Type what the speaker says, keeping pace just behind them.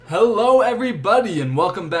Hello everybody and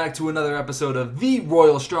welcome back to another episode of the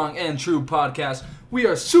Royal Strong and True podcast. We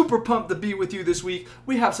are super pumped to be with you this week.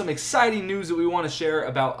 We have some exciting news that we want to share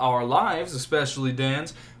about our lives, especially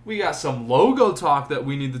Dan's. We got some logo talk that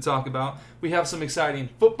we need to talk about. We have some exciting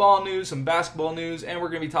football news, some basketball news, and we're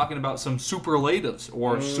going to be talking about some superlatives,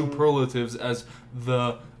 or superlatives as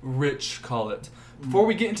the rich call it. Before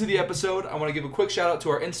we get into the episode, I want to give a quick shout out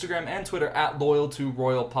to our Instagram and Twitter at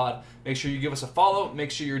 @LoyalToRoyalPod. Make sure you give us a follow.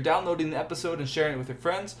 Make sure you're downloading the episode and sharing it with your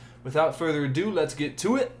friends. Without further ado, let's get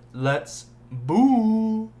to it. Let's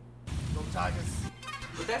boo! Go Tigers.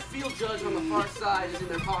 But that field judge on the far side is in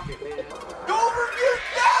their pocket, man. Go over get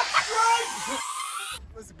that strike!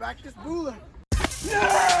 Let's back this booler.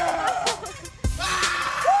 Yeah!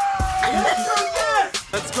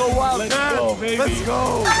 Let's go Wildcats! Let's go, baby! Let's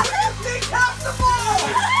go! They have the ball!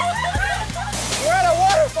 We're at a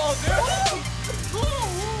waterfall, dude!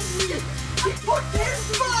 He put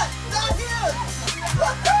his butt, not his! Go,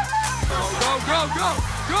 go, go, go!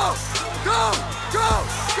 Go! Go! Go! Go!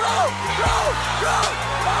 Go! Go! Go!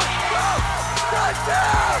 Go!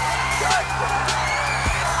 Touchdown! Touchdown!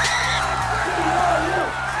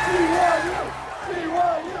 BYU!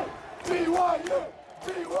 BYU! BYU!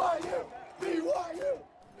 BYU!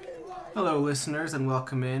 Hello, listeners, and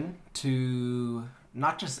welcome in to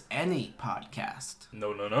not just any podcast,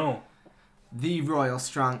 No. the Royal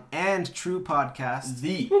Strong and True podcast.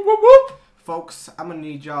 The. Folks, I'm going to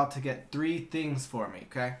need y'all to get 3 things for me,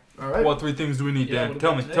 okay? Alright. What 3 things do we need, Dan?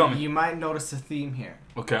 Tell me. You might notice a theme here.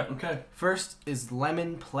 Okay. Okay. First is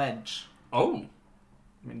Lemon Pledge. Oh.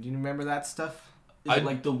 I mean, do you remember that stuff? Is it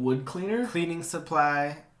like the wood cleaner? Cleaning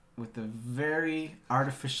supply with a very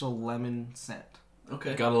artificial lemon scent.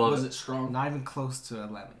 Okay. Gotta love Was it. it strong? Not even close to a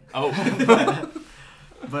lemon. Oh.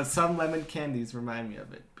 But some lemon candies remind me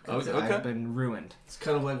of it. Because Okay. I've been ruined. It's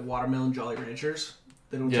kind of like watermelon Jolly Ranchers.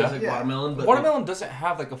 They don't Yeah. taste like Yeah. watermelon, but Watermelon doesn't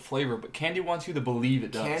have like a flavor, but candy wants you to believe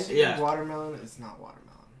it does. Candy Yeah. watermelon is not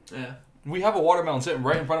watermelon. yeah. We have a watermelon sitting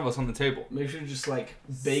right in front of us on the table. Make sure you just like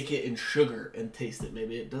bake it in sugar and taste it.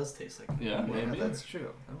 Maybe it does taste like Yeah, Yeah, maybe. that's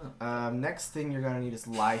true. I don't know. Next thing you're going to need is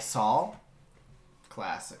Lysol.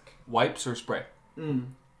 Classic. Wipes or spray?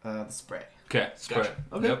 The spray. Okay, spray. Gotcha.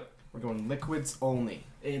 Okay. Yep. We're going liquids only.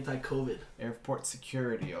 Anti-COVID. Airport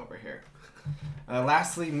security over here.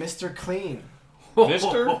 Lastly, Mr. Clean.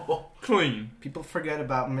 Mr. Clean. People forget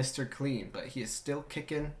about Mr. Clean, but he is still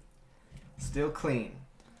kicking, still clean.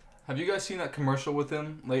 Have you guys seen that commercial with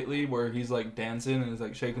him lately where he's like dancing and he's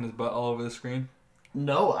like shaking his butt all over the screen?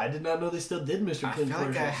 No, I did not know they still did Mr. I Clean feel like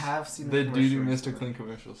I commercials. have seen They the do commercials. Mr. Clean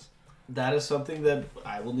commercials. That is something that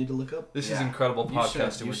I will need to look up. This is Yeah. incredible You should,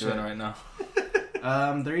 podcasting you we're should. doing right now.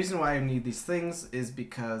 The reason why I need these things is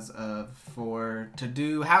because to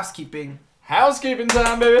do housekeeping. Housekeeping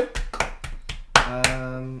time, baby.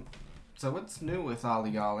 So what's new with all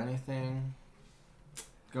of y'all? Anything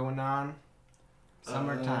going on?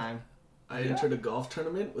 Summertime. I entered a golf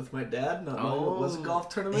tournament with my dad. Not knowing it was a Oh. golf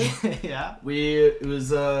tournament. Yeah. It was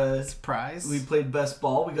Surprise. we played best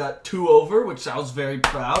ball. We got 2 over, which I was very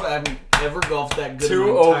proud. I haven't ever golfed that good. 2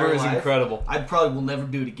 in my entire over is life. incredible. I probably will never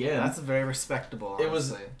do it again. That's very respectable. It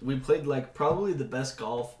was. Honestly. We played like probably the best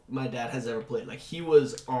golf my dad has ever played. Like he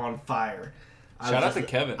was on fire. Shout out to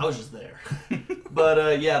Kevin. I was just there.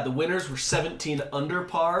 But yeah, the winners were 17 under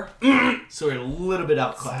par, so we're a little bit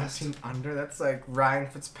outclassed. 17 under. That's like Ryan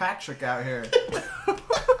Fitzpatrick out here,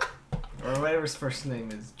 or whatever his first name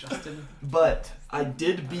is, Justin. But I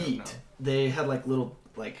did know. beat. They had like little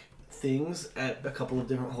like things at a couple of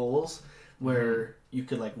different holes where you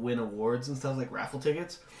could like win awards and stuff, like raffle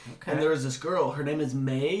tickets. Okay. And there was this girl, her name is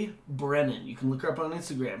May Brennan. You can look her up on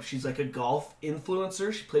Instagram. She's like a golf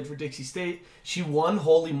influencer. She played for Dixie State. She won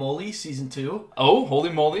Holy Moly Season 2. Oh, holy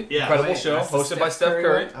moly. Yeah. Incredible Wait, show. that's the Hosted by Steph Steph Curry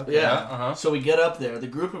Curry. one? Okay. Yeah. Uh-huh. So we get up there. The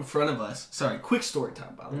group in front of us. Sorry, quick story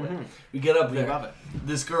time, by the way. Mhm. We get up We there. love it.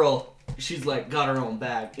 This girl, she's like got her own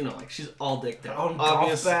bag. You know, like she's all dicked out. Own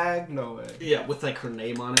golf bag? No way. Yeah, with like her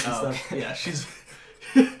name on it and Oh, stuff. Yeah,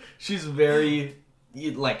 she's very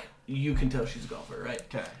like you can tell she's a golfer, right?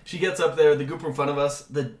 Okay. She gets up there. The group in front of us.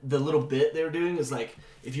 The little bit they were doing is like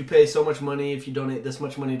if you pay so much money, if you donate this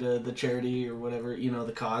much money to the charity or whatever, you know,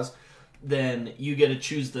 the cause, then you get to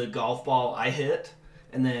choose the golf ball I hit.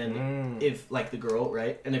 And then if like the girl,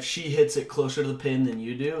 right? And if she hits it closer to the pin than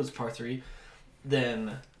you do, it's par 3,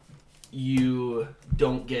 then you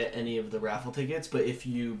don't get any of the raffle tickets. But if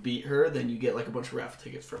you beat her, then you get like a bunch of raffle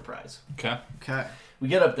tickets for a prize. Okay. Okay. We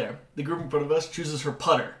get up there. The group in front of us chooses her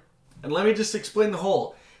putter. And let me just explain the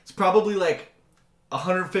hole. It's probably like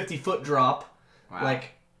 150-foot drop. Wow. Like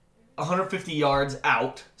 150 yards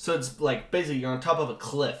out. So it's like basically you're on top of a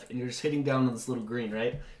cliff and you're just hitting down on this little green,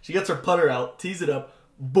 right? She gets her putter out, tees it up,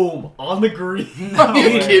 boom, on the green. Are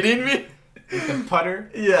you kidding me? With the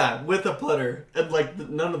putter? Yeah, with a putter. And like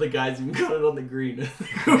none of the guys even got it on the green.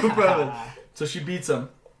 So she beats him.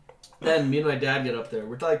 Then me and my dad get up there.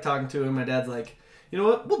 We're like talking to him. My dad's like, you know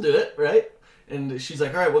what? We'll do it, right? And she's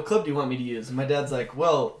like, all right, what club do you want me to use? And my dad's like,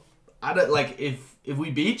 well, I don't like if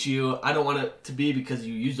we beat you, I don't want it to be because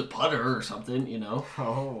you used a putter or something, you know.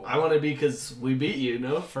 Oh. I want it to be because we beat you, you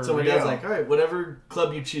know. So my dad's like, all right, whatever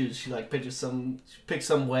club you choose. She like picks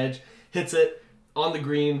some wedge, hits it on the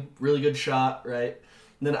green, really good shot, right?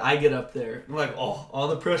 And then I get up there. I'm like, oh, all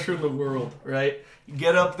the pressure in the world, right?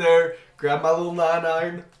 Get up there, grab my little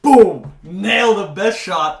 9-iron, boom, nail the best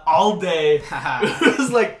shot all day. It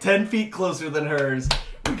was like 10 feet closer than hers.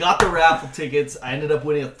 We got the raffle tickets. I ended up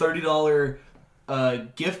winning a $30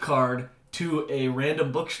 gift card to a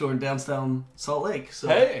random bookstore in downtown Salt Lake. So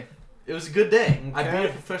Hey. it was a good day. Okay. I beat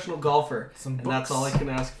a professional golfer, Some and that's books. all I can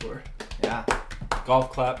ask for. Yeah.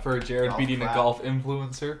 Golf clap for Jared Golf beating clap. a golf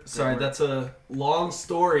influencer. Sorry, work. that's a long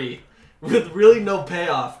story with really no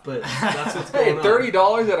payoff, but that's what's Hey, going on.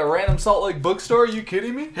 $30 at a random Salt Lake bookstore? Are you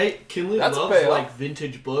kidding me? Hey, Kinley That's a loves payoff. like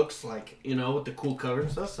vintage books, like, you know, with the cool cover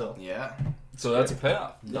and stuff. So Yeah. So that's a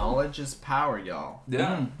payoff. Knowledge is power, y'all.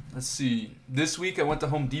 Yeah. Mm. Let's see. This week I went to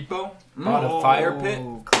Home Depot, bought a fire pit,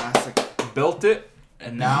 Oh, classic. built it,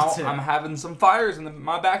 and now Built it. I'm having some fires in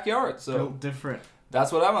my backyard. So Built different.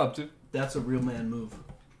 that's what I'm up to. that's a real man move.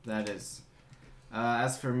 That is.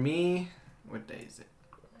 As for me, what day is it?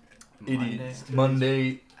 It is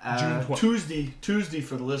Monday, June 20th. Tuesday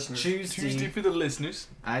for the listeners. Tuesday for the listeners.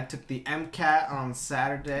 I took the MCAT on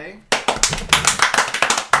Saturday.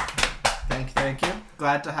 Thank you.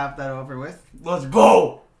 Glad to have that over with. Let's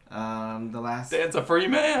go. The Dan's a free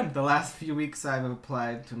man. last few weeks I've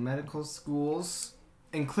applied to medical schools,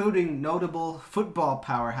 including notable football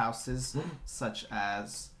powerhouses such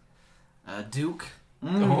as Duke,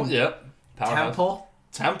 Oh, yep. Powerhouse.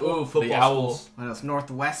 Temple, Ooh, football The Owls. what else?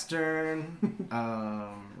 Northwestern,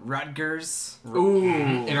 Rutgers. Ooh.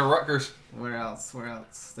 Inner Rutgers. Where else?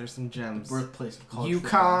 There's some gems. Birthplace of college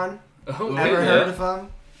UConn. Oh, Ever yeah. heard of them?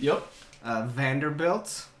 Yep.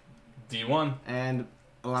 Vanderbilt, D1. and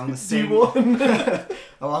along the same D1.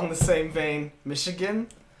 along the same vein, Michigan.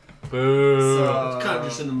 Boo. So- It's kind of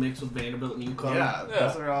just in the mix with Vanderbilt and UConn. Yeah, Yeah.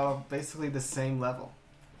 those are all basically the same level.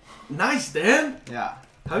 Nice, Dan. Yeah.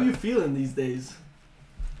 How you feeling these days?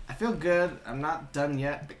 I feel good. I'm not done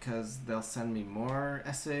yet because they'll send me more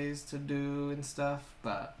essays to do and stuff,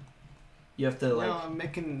 but You have to, like... I'm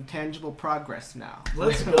making tangible progress now.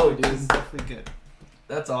 Let's go, It's dude. definitely good.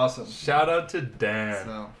 That's awesome. Shout out to Dan.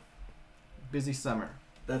 So, busy summer.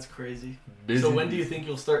 That's crazy. Busy. So when do you think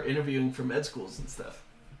you'll start interviewing for med schools and stuff?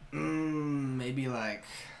 Maybe like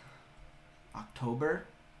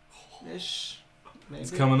October-ish. Maybe.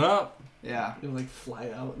 It's coming up. Yeah. You'll, like,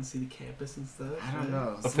 fly out and see the campus and stuff? I don't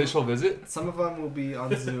know. Official visit. Some of them will be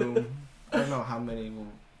on Zoom. I don't know how many will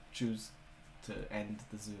choose to end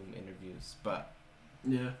the Zoom interviews, but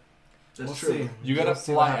Yeah. That's we'll true. see. You gotta We'll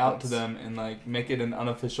see what fly out to happens. them and like make it an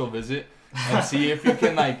unofficial visit and see if you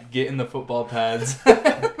can like get in the football pads,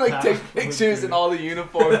 like take pictures in all the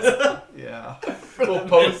uniforms. Yeah. We'll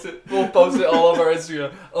post it. We'll post it all over our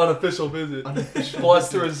Instagram. Unofficial visit.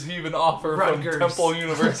 Blessed to receive an offer Rutgers. from Temple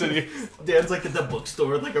University. Dan's like at the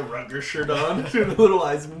bookstore with like a Rutgers shirt on, doing a little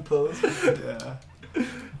Eisman pose. Yeah.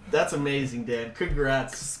 That's amazing, Dan.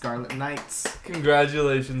 Congrats. Scarlet Knights.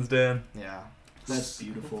 Congratulations, Dan. Yeah. That's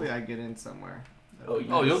beautiful. Hopefully I get in somewhere. Oh,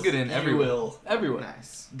 Oh, you'll get in You everywhere. will. Everywhere.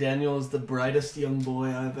 Nice. Daniel is the brightest young boy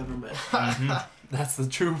I've ever met. Mhm. That's the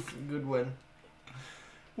truth. Good one.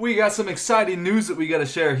 We got some exciting news that we got to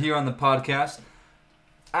share here on the podcast.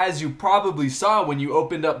 As you probably saw when you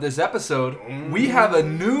opened up this episode, we have a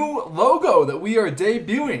new logo that we are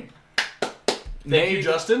debuting. Thank you,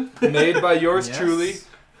 Justin. Made by yours Yes. truly.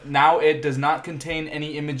 Now it does not contain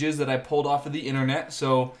any images that I pulled off of the internet,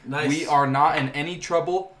 so Nice. we are not in any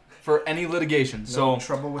trouble for any litigation. No So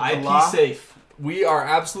trouble with the IP law. safe. we are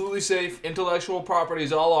absolutely safe. Intellectual property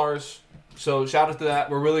is all ours. So shout out to that.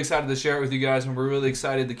 We're really excited to share it with you guys, and we're really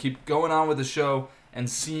excited to keep going on with the show and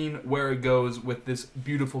seeing where it goes with this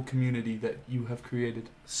beautiful community that you have created.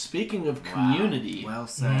 Speaking of community, Well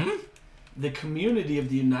said. the community of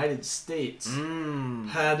the United States Mm.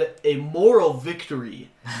 had a moral victory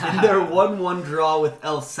in their 1-1 draw with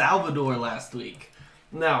El Salvador last week.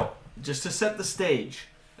 Now, just to set the stage,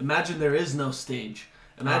 imagine there is no stage.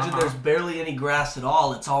 Imagine there's barely any grass at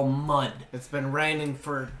all. It's all mud. It's been raining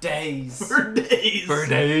for days. For days. For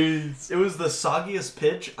days. It was the soggiest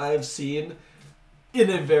pitch I have seen in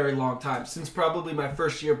a very long time. Since probably my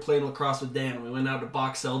first year playing lacrosse with Dan. We went out to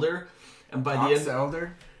Box Elder. And by the end...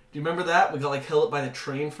 Elder? Do you remember that? We got like held up by the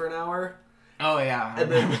train for an hour. Oh, yeah.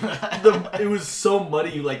 And then it was so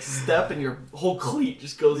muddy. You like step and your whole cleat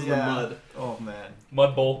just goes in the mud. Oh, man.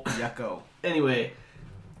 Mud bowl. Yucko. Anyway,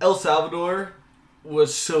 El Salvador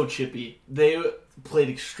was so chippy. They played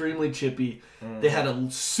extremely chippy. They had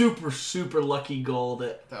a super, super lucky goal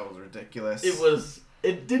that was ridiculous.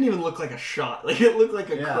 It didn't even look like a shot. Like, it looked like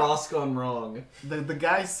a cross gone wrong. The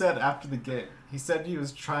guy said after the game, he said he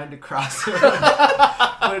was trying to cross it,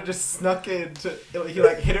 but it just snuck in. He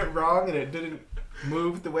like hit it wrong and it didn't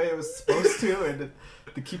move the way it was supposed to, and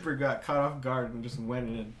the keeper got caught off guard and just went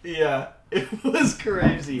in. Yeah, it was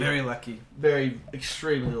crazy. Very lucky. Very,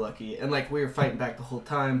 extremely lucky. And like, we were fighting back the whole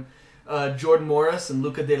time. Jordan Morris and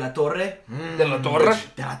Luca De La Torre. De La Torre.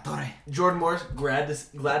 De La Torre. Jordan Morris, glad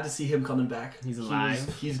to see him coming back. He's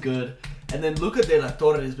alive. He's good. And then Luca De La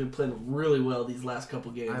Torre has been playing really well these last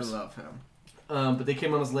couple games. I love him. But they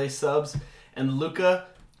came on as late subs, and Luca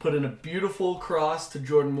put in a beautiful cross to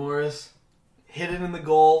Jordan Morris, hit it in the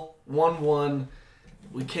goal, 1-1.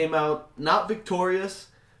 We came out not victorious,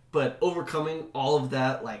 but overcoming all of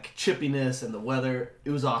that like chippiness and the weather.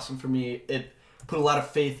 It was awesome for me. It put a lot of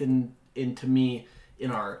faith into me in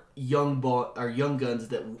our young guns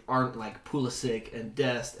that aren't like Pulisic and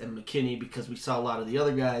Dest and McKinney, because we saw a lot of the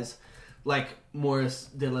other guys like Morris,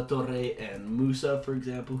 De La Torre, and Musa, for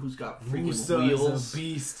example, who's got freaking wheels. Is a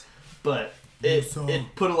beast. But it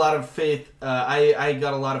put a lot of faith. I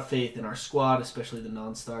got a lot of faith in our squad, especially the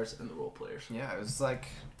non-stars and the role players. Yeah, it was like,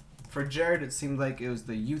 for Jared, it seemed like it was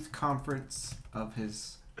the youth conference of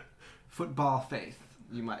his football faith,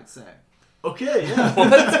 you might say. Okay,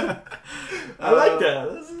 yeah. I like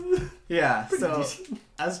that. Yeah, so decent.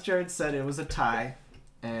 as Jared said, it was a tie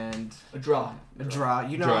and A draw. a draw.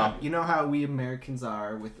 You know, Draw. you know how we Americans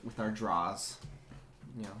are with our draws.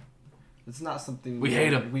 You know, it's not something We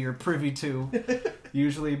hate 'em. we are privy to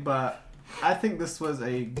usually, but I think this was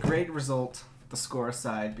a great result, the score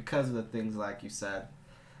aside, because of the things like you said.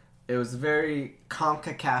 It was a very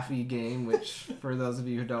CONCACAF game, which for those of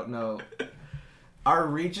you who don't know, our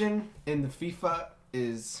region in the FIFA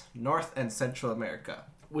is North and Central America.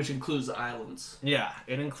 Which includes the islands. Yeah,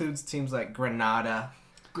 it includes teams like Grenada,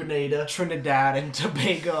 Grenada. Trinidad and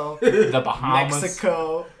Tobago, The Bahamas.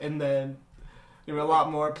 Mexico, and then there were a lot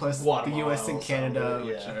more, plus Guatemala, the U.S. and Canada, Salvador,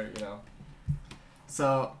 which yeah. are, you know.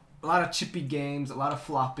 So, a lot of chippy games, a lot of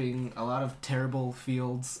flopping, a lot of terrible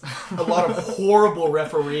fields. A lot of horrible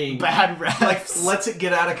refereeing. Bad refs. Like, lets it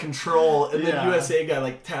get out of control, and then Yeah. USA guy,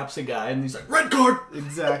 like, taps a guy, and he's like, red card!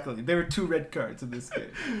 Exactly. There were 2 red cards in this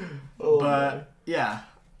game. Oh, But, my. yeah,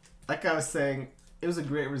 like I was saying, it was a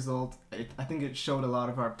great result. I think it showed a lot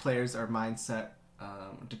of our players, our mindset,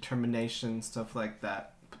 determination, stuff like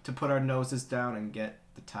that, to put our noses down and get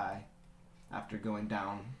the tie after going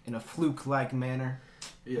down in a fluke-like manner.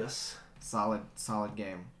 Yes. Solid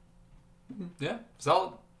game. Yeah,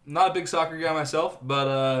 solid. Not a big soccer guy myself,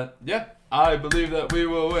 but yeah, I believe that we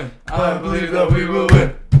will win. I believe that we will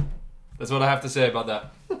win. That's what I have to say about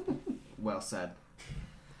that. Well said.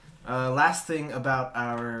 Last thing about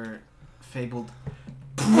our fabled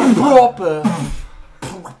Proper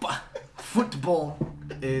football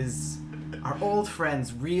is our old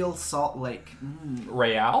friends, Real Salt Lake.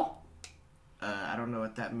 Real? I don't know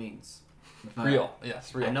what that means. but Real.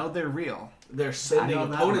 Yes, real. I know they're real. They're sending I know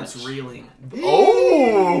that opponents much. reeling.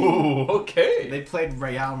 Oh, okay. They played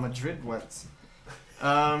Real Madrid once.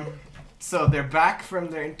 So they're back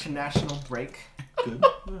from their international break. Good.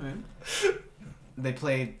 Alright. They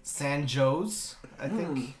played San Jose, I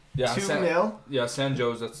think. Yeah, 2-0. Yeah, San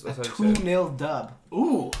Jose. That's A how you say it. 2-0 dub.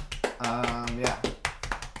 Ooh. Yeah.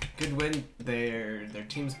 Good win. Their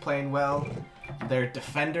team's playing well. Their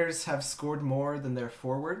defenders have scored more than their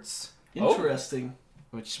forwards, Interesting.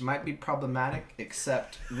 which might be problematic,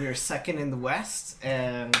 except we're second in the West,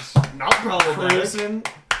 and Not problematic. cruising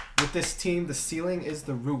with this team, the ceiling is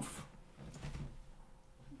the roof.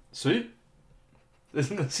 Sweet.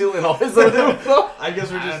 Isn't the ceiling always the roof though? I guess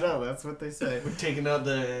we're I just don't know, that's what they say. we're taking out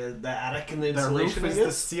the attic and the The roof insulation. I is the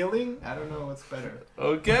guess. ceiling? I don't know what's better.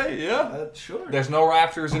 Okay, yeah. Sure. There's no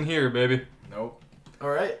rafters in here, baby. Nope. All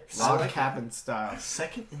right. Log cabin style.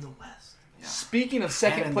 Second in the West. Yeah. Speaking of And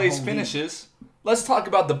second in place the whole league. finishes, let's talk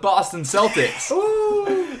about the Boston Celtics.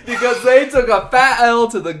 Because they took a fat L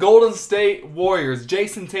to the Golden State Warriors.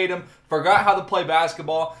 Jason Tatum forgot how to play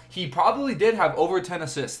basketball. He probably did have over 10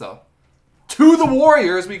 assists, though. To the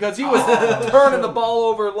Warriors, because he was turning the ball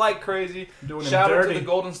over like crazy. Doing him Shout out to dirty. the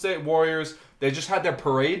Golden State Warriors. They just had their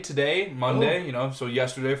parade today, Monday, so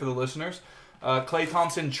yesterday for the listeners. Klay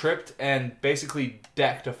Thompson tripped and basically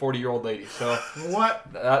decked a 40-year-old lady. So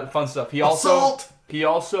What? fun stuff. He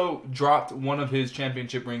also dropped one of his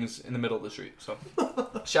championship rings in the middle of the street. So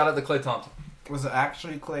shout out to Klay Thompson. Was it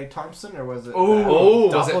actually Klay Thompson or was it?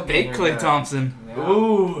 Was it fake Klay guy? Thompson? Yeah.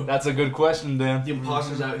 Ooh. That's a good question, Dan. The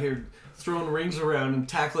imposter's out here throwing rings around and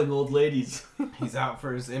tackling old ladies. He's out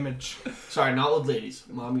for his image. Sorry, not old ladies.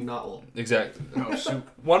 Mom, you're not old. Exactly. Oh shoot!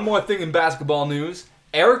 One more thing in basketball news.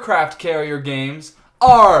 Aircraft carrier games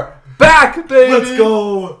are back, baby! Let's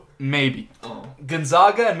go! Maybe. Oh.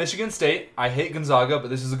 Gonzaga and Michigan State, I hate Gonzaga, but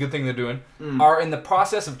this is a good thing they're doing, are in the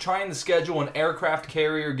process of trying to schedule an aircraft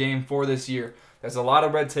carrier game for this year. There's a lot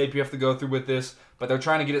of red tape you have to go through with this, but they're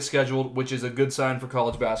trying to get it scheduled, which is a good sign for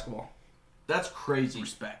college basketball. That's crazy.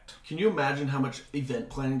 Respect. Can you imagine how much event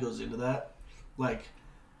planning goes into that? Like,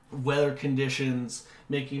 weather conditions,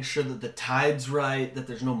 making sure that the tide's right, that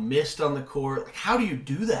there's no mist on the court. Like, how do you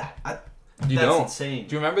do that? You That's don't. insane.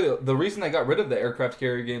 Do you remember the reason they got rid of the aircraft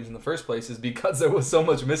carrier games in the first place is because there was so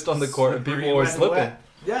much mist on the court and people were Slippery, slipping. wet.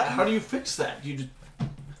 Yeah, how do you fix that? You just...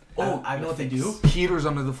 Oh, I know what they do? Heaters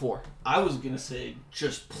under the floor. I was going to say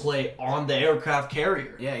just play on the aircraft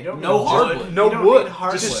carrier. Yeah, you don't No need hardwood. No You don't wood. need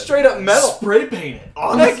hardwood. Just straight up metal. Spray paint it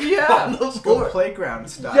on Heck the, yeah. on those Go court. playground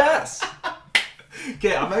style. Yes.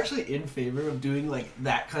 Okay, I'm actually in favor of doing like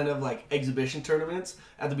that kind of like exhibition tournaments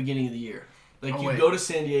at the beginning of the year. Like you go to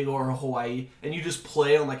San Diego or Hawaii and you just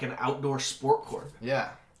play on like an outdoor sport court. Yeah,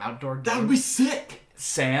 outdoor games. That would be sick.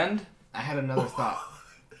 Sand. I had another thought.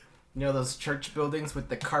 You know those church buildings with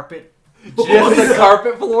the carpet? Just the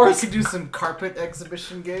carpet We floors. could do some carpet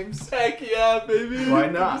exhibition games. Heck yeah, baby. Why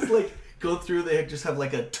not? Just like go through. They just have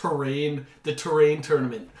like the terrain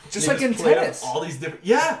tournament. Just They like in play on tennis. all these different.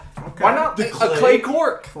 Yeah. Okay. Why not The a clay. clay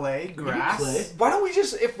court? Clay, grass. Clay. Why don't we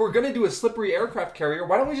just, if we're going to do a slippery aircraft carrier,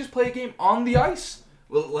 why don't we just play a game on the ice?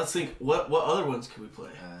 Well, let's think. What other ones can we play?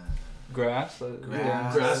 Grass.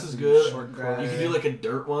 Grass. Grass is good. Short grass. You can do like a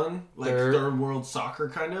dirt one, like Dirt. third world soccer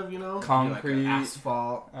kind of. You know. Like Concrete.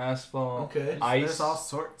 asphalt. Asphalt. Okay. Ice. There's all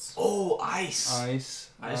sorts. Oh, ice. Ice.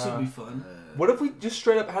 Ice would be fun. What if we just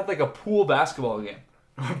straight up had like a pool basketball game?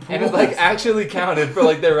 And it like actually counted for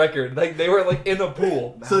like their record. Like they were like in a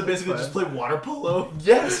pool. So they basically just play water polo.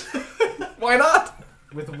 Yes. Why not?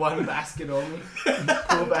 With one basket only.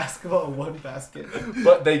 Pool basketball, one basket.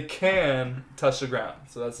 But they can touch the ground.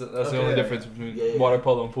 So that's the only Okay. difference between Yeah. water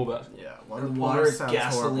polo and pool basketball. Yeah, water And polo water, sounds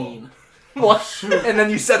gasoline. What? And then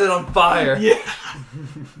you set it on fire. Yeah.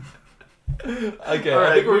 Okay, All I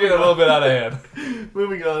right, think we're getting a little bit out of hand.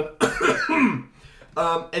 Moving on.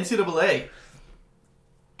 NCAA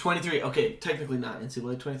 23. Okay, technically not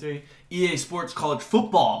NCAA 23. EA Sports College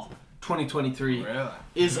Football 2023 Really?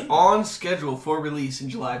 is on schedule for release in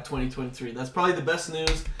July of 2023. That's probably the best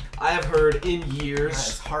news I have heard in years.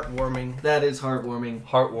 That's heartwarming. That is heartwarming.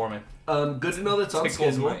 Heartwarming. Good to know that's on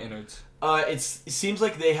Tickles schedule. my innards. It seems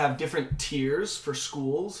like they have different tiers for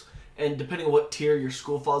schools, and depending on what tier your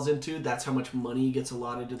school falls into, that's how much money gets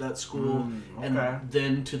allotted to that school, okay. and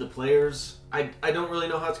then to the players. I don't really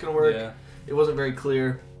know how it's going to work. Yeah. It wasn't very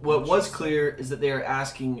clear. What was clear is that they are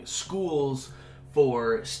asking schools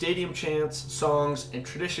for stadium chants, songs, and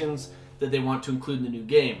traditions that they want to include in the new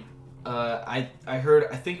game. I heard,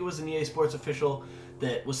 I think it was an EA Sports official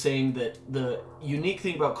that was saying that the unique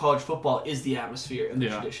thing about college football is the atmosphere and the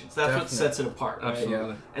traditions. That's what sets it apart, right?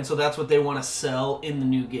 Absolutely. And so that's what they want to sell in the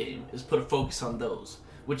new game, is put a focus on those,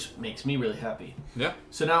 which makes me really happy. Yeah.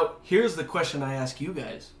 So now, here's the question I ask you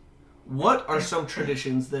guys. What are some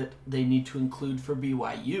traditions that they need to include for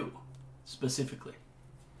BYU, specifically?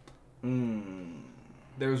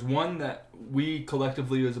 There's one that we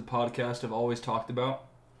collectively as a podcast have always talked about,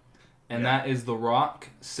 and that is The Rock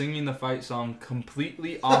singing the fight song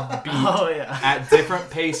completely off beat at different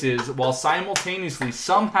paces while simultaneously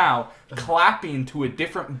somehow clapping to a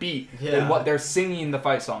different beat than what they're singing the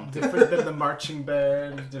fight song to. Different than the marching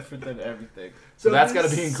band, different than everything. So that's got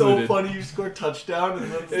to be included. So funny, you score a touchdown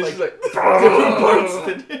and then It's it's like just different parts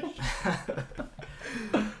finish.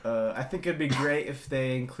 I think it'd be great if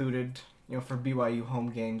they included, for BYU home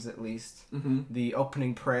games at least, the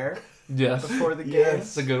opening prayer Yes. before the game.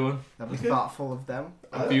 That's a good one. That'd be thoughtful of them.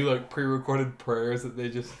 A few like pre-recorded prayers that they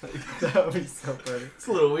just like, That would be so funny. It's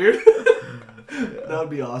a little weird. That would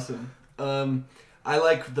be awesome. I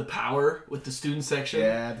like the power with the student section.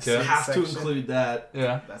 Yeah, the Okay. student Have section. to include that.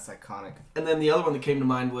 yeah. That's iconic. And then the other one that came to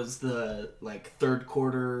mind was the third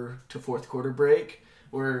quarter to fourth quarter break,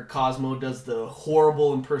 where Cosmo does the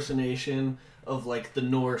horrible impersonation of the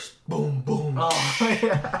Norse boom boom, Oh,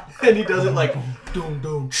 yeah. and he does it like doom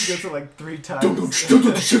doom. He does it like 3 times. Doom, doom,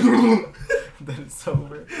 doom, doom, doom. then it's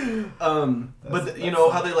over. But you know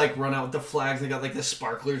how they like run out with the flags? They got like the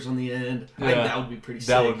sparklers on the end. I think that would be pretty sick.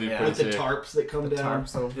 That would be pretty with sick. the tarps that come down.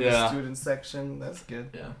 Tarps over the student section. That's good.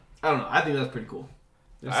 Yeah. I don't know. I think that's pretty cool.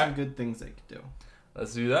 There's some good things they could do.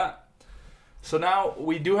 Let's do that. So now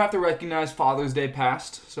we do have to recognize Father's Day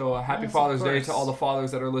past. So a happy Father's Day to all the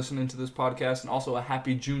fathers that are listening to this podcast, and also a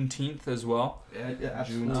happy Juneteenth as well. Yeah,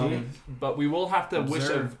 absolutely. But we will have to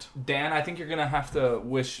Observed. wish Dan. I think you're gonna have to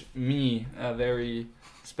wish me a very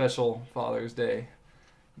special Father's Day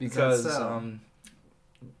because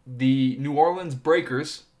the New Orleans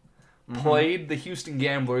Breakers played the Houston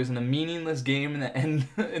Gamblers in a meaningless game at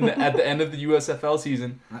the end of the USFL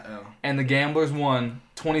season, and the Gamblers won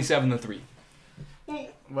 27-3.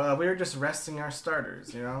 Well, we were just resting our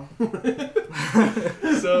starters, you know.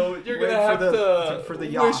 So you're gonna have to for the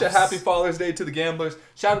wish a Yops. happy Father's Day to the Gamblers.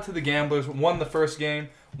 Shout out to the Gamblers. Won the first game.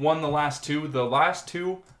 Won the last two. The last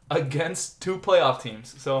two against two playoff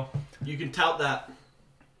teams. So You can tout that.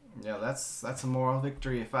 Yeah, that's a moral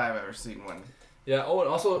victory if I've ever seen one. yeah. Oh, and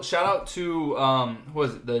also shout out to who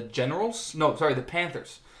was it? The Generals? No, sorry, the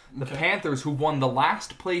Panthers. The Panthers who won the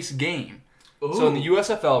last place game. Ooh. So in the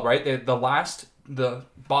USFL, right? The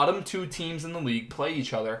bottom two teams in the league play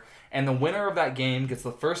each other, and the winner of that game gets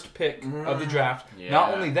the first pick of the draft. Yeah.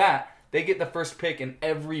 Not only that, they get the first pick in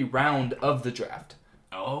every round of the draft.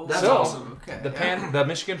 Oh, That's So, awesome. Okay. The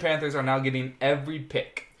Michigan Panthers are now getting every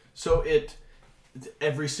pick. So it's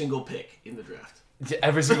every single pick in the draft.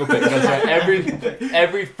 Every single pick. That's right.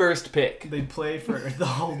 Every first pick. They play for the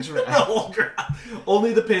whole The draft. whole draft.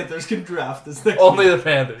 Only the Panthers can draft this next Only year. the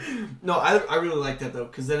Panthers. No, I really like that though,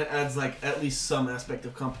 because then it adds like at least some aspect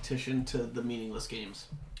of competition to the meaningless games.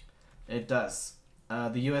 It does.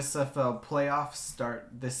 The USFL playoffs start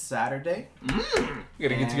this Saturday. We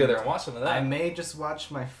gotta get together and watch some of that. I may just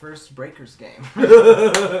watch my first Breakers game.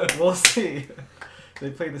 We'll see.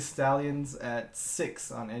 They play the Stallions at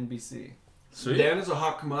 6 on NBC. Sweet. Dan is a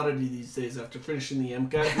hot commodity these days after finishing the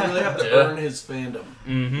MCAT. You really have to earn his fandom.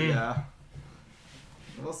 Mm-hmm. Yeah.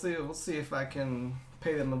 We'll see. We'll see if I can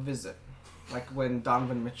pay them a visit. Like when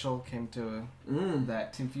Donovan Mitchell came to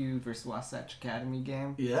that Timpview versus Wasatch Academy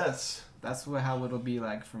game. Yes. That's how it'll be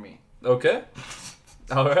like for me. Okay.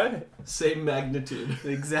 All right. Same magnitude. The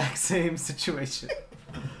exact same situation.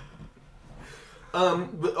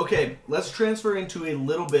 But okay, let's transfer into a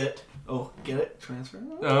little bit. Oh, get it? Transfer?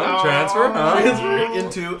 Transfer? Huh? Transfer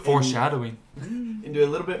into Foreshadowing. into a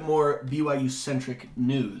little bit more BYU-centric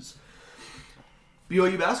news.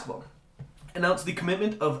 BYU Basketball announced the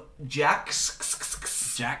commitment of Jackson,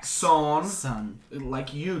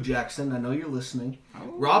 like you, Jackson. I know you're listening.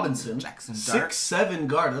 Robinson, Jackson Dart. 6'7"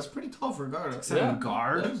 guard. That's pretty tall for a guard. 6'7"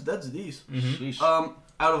 guard. That's these. Sheesh. Out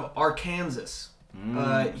of Arkansas.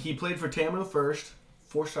 He played for Tamu first.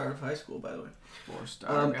 4-star of high school, by the way.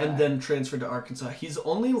 4-star guy. And then transferred to Arkansas. He's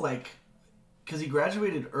only because he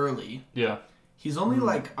graduated early. Yeah. He's only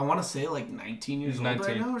I want to say 19 years old 19.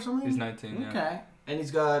 right now or something. He's 19, yeah. Okay. And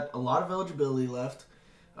he's got a lot of eligibility left.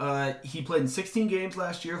 He played in 16 games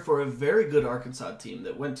last year for a very good Arkansas team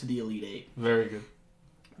that went to the Elite Eight. Very good.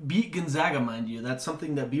 Beat Gonzaga, mind you. That's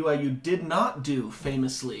something that BYU did not do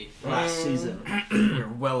famously last season. We're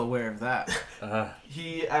well aware of that.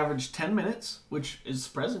 He averaged 10 minutes, which is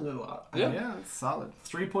surprisingly a lot. Yeah, it's solid.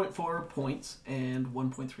 3.4 points and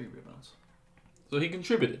 1.3 rebounds. So he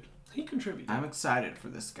contributed. He contributed. I'm excited for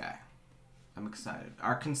this guy. I'm excited.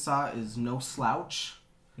 Arkansas is no slouch,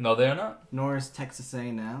 No, they are not. nor is Texas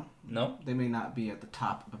A&M. No. They may not be at the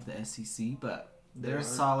top of the SEC, but they're are. a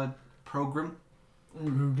solid program.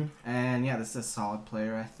 And yeah, this is a solid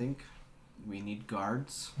player, I think. We need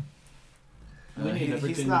guards. We need everything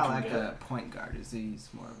he's we not can like get. a point guard, is he? He's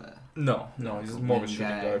more of a... No, he's more of a shooting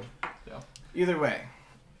guy. guard. Either way,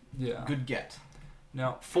 Yeah. good get.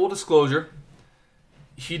 Now, full disclosure,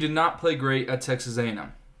 he did not play great at Texas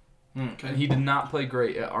A&M. And he did not play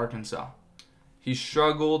great at Arkansas. He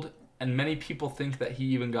struggled, and many people think that he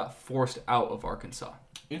even got forced out of Arkansas.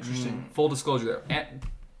 Interesting. Full disclosure there. And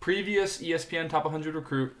previous ESPN Top 100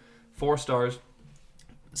 recruit, 4 stars.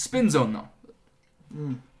 Spin zone,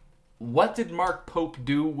 though. What did Mark Pope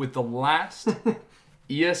do with the last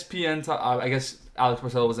ESPN top... I guess Alex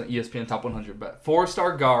Marcello wasn't ESPN Top 100, but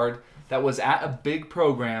 4-star guard that was at a big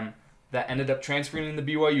program that ended up transferring into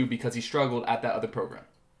BYU because he struggled at that other program.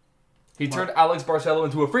 He turned Alex Barcelo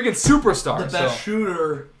into a freaking superstar. The best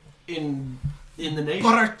shooter in the nation.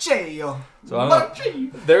 Barcelo. So I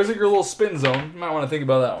don't know. There's your little spin zone. You might want to think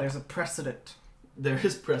about that one. There's a precedent. There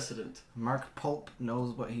is precedent. Mark Pope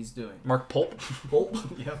knows what he's doing. Mark Polp. Pulp.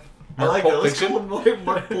 Yep. I like Pulp that. Let's Fiction? call him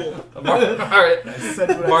Mark Pulp. All right. I said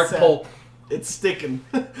what I Mark said. Polp. It's sticking.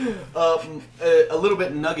 A little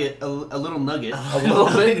bit nugget. A little nugget. A little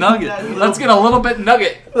bit nugget. Let's get a little bit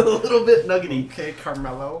nugget. A little bit nuggety. Okay,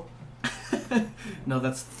 Carmelo. No,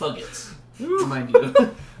 that's Thuggets. Mind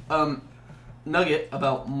you. Nugget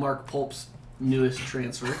about Mark Pulp's newest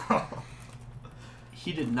transfer.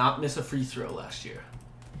 He did not miss a free throw last year.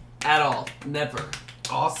 At all. Never.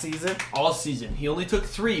 All season? All season. He only took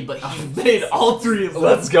 3, but he made all 3 of them.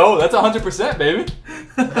 Let's go. That's 100%, baby.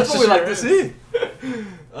 That's what we like to see.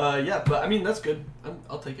 Yeah, but I mean, that's good.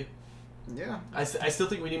 I'll take it. Yeah. I still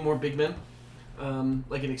think we need more big men.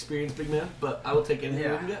 Like an experienced big man, but I will take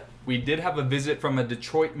anything we can get. We did have a visit from a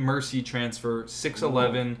Detroit Mercy transfer,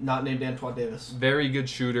 6'11". Not named Antoine Davis. Very good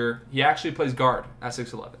shooter. He actually plays guard at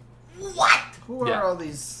 6'11". What? Who are all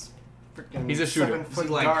these freaking He's a shooter. 7-foot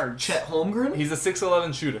Like guards? Chet Holmgren? He's a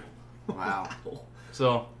 6'11" shooter. Wow.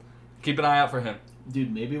 So, keep an eye out for him.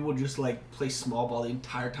 Dude, maybe we'll just like play small ball the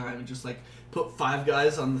entire time and just like put 5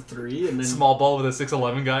 guys on the 3 and then Small ball with a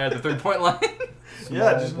 6'11" guy at the 3-point line.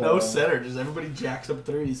 yeah, just Small no ball. center. Just everybody jacks up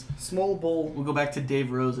 3s. Small bowl. We'll go back to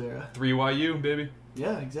Dave Rose era. 3YU, baby.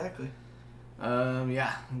 Yeah, exactly.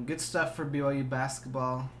 Yeah, good stuff for BYU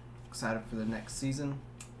basketball. Excited for the next season.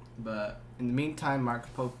 But in the meantime,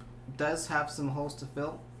 Mark Pope does have some holes to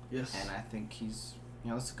fill. Yes. And I think he's,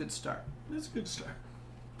 it's a good start. It's a good start.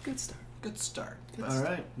 Good start. Good start. All But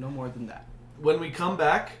right. no more than that. When we come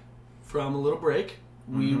back from a little break,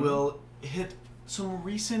 we Mhm. will hit some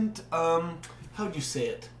recent, how'd you say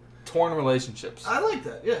it? Torn relationships. I like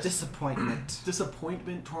that, yes. Disappointment.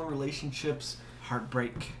 Disappointment, torn relationships.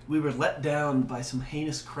 Heartbreak. We were let down by some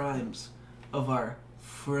heinous crimes of our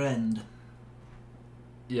friend.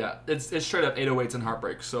 Yeah, it's straight up 808s and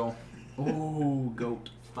heartbreak, so Ooh, goat.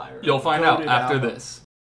 Fire. you'll find out Goated after album. this.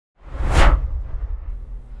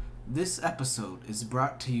 This episode is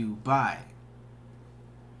brought to you by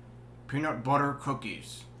Peanut Butter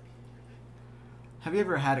Cookies. Have you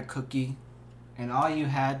ever had a cookie and all you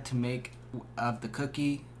had to make of the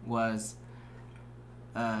cookie was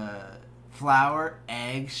flour,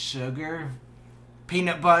 egg, sugar,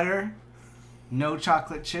 peanut butter, no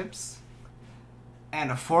chocolate chips,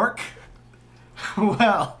 and a fork?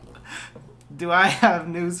 Well, do I have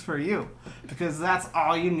news for you? Because that's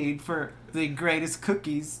all you need for the greatest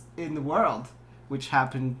cookies in the world, which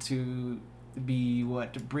happen to be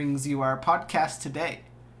what brings you our podcast today.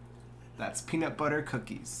 That's peanut butter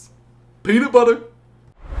cookies. Peanut butter.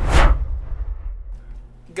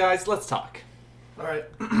 Guys, let's talk. All right.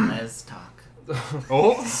 Let's talk.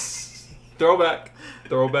 Oh,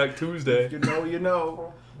 throwback Tuesday. You know, you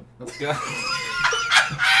know. Let's go.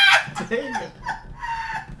 Dang it.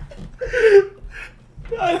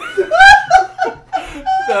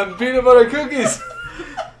 Them peanut butter cookies.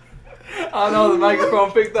 I know the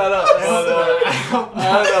microphone picked that up. I don't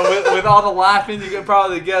know. With all the laughing, you can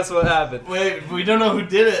probably guess what happened. Wait, we don't know who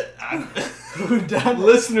did it. Who done it?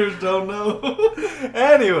 Listeners don't know.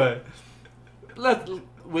 Anyway,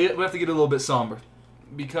 we have to get a little bit somber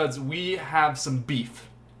because we have some beef.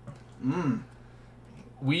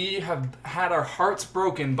 We have had our hearts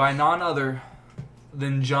broken by none other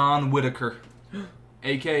than John Whitaker,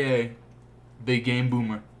 a.k.a. Big Game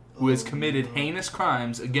Boomer, who has committed heinous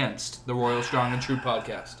crimes against the Royal Strong and True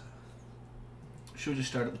podcast. Should we just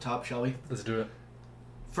start at the top, shall we? Let's do it.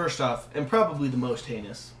 First off, and probably the most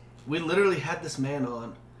heinous, we literally had this man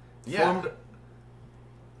on, formed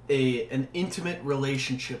an intimate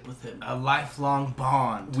relationship with him. A lifelong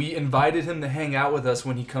bond. We invited him to hang out with us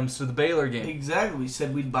when he comes to the Baylor game. Exactly. We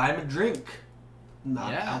said we'd buy him a drink.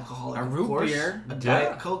 Not Yeah. alcoholic, A of root course. beer. A Yeah.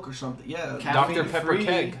 Diet Coke or something. Yeah. Dr. Pepper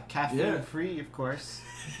keg. Caffeine Yeah. free, of course.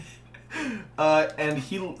 And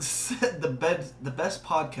he said the best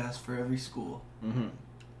podcast for every school. Mm-hmm.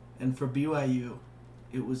 And for BYU,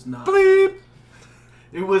 it was not. Bleep!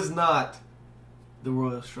 It was not the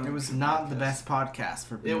Royal Strong. It was True not podcast. the best podcast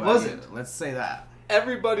for BYU. It wasn't. Let's say that.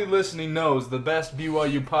 Everybody listening knows the best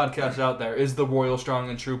BYU podcast out there is the Royal Strong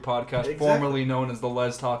and True podcast, Exactly. formerly known as the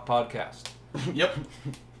Les Talk podcast. Yep.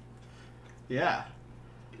 Yeah.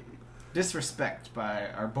 Disrespect by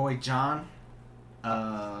our boy John.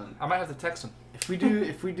 I might have to text him. If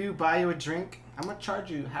we do buy you a drink, I'm gonna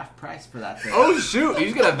charge you half price for that thing. Oh shoot,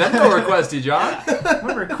 he's gonna Venmo request you, John. I'm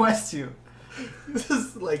gonna request you. This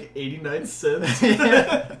is like 89 cents.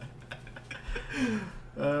 Yeah.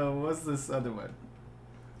 What's this other one?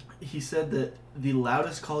 He said that the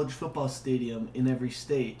loudest college football stadium in every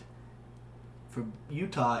state, for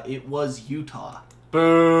Utah, it was Utah.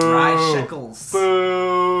 Boo. Rye Shekels.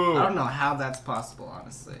 Boo. I don't know how that's possible,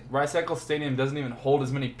 honestly. Rice Eccles Stadium doesn't even hold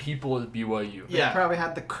as many people as BYU. They Yeah. probably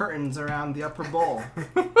had the curtains around the upper bowl.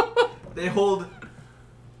 They hold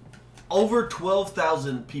over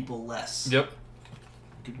 12,000 people less Yep.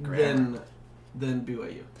 than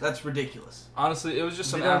BYU. That's ridiculous. Honestly, it was just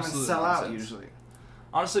some They don't even absolute sell out nonsense. usually.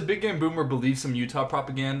 Honestly, Big Game Boomer believes some Utah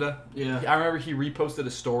propaganda. Yeah. I remember he reposted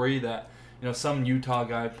a story that, some Utah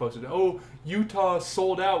guy posted, "Oh, Utah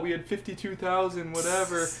sold out. We had 52,000,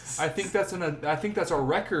 whatever. I think that's a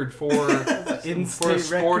record for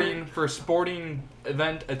sporting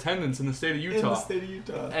event attendance in the state of Utah." In the state of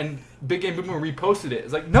Utah. And Big Game Boomer reposted it.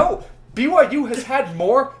 It's like, no, BYU has had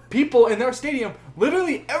more people in their stadium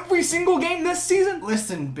literally every single game this season.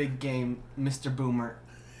 Listen, big game, Mr. Boomer.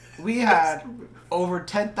 We had over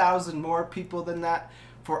 10,000 more people than that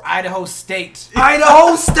for Idaho State.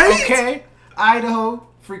 Idaho State! Okay? Idaho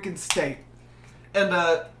freaking State. And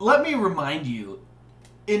let me remind you,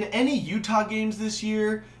 in any Utah games this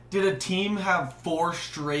year, did a team have 4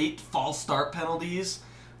 straight false start penalties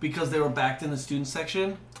because they were backed in the student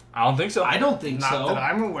section? I don't think so. I don't think Not so. that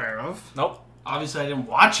I'm aware of. Nope. Obviously, I didn't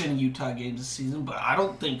watch any Utah games this season, but I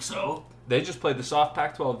don't think so. They just played the soft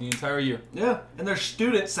Pac-12 the entire year. Yeah, and their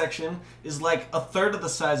student section is like a third of the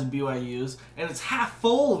size of BYU's, and it's half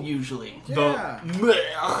full usually. Yeah.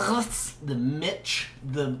 The Mitch,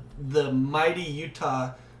 the mighty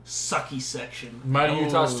Utah sucky section. Mighty Oh,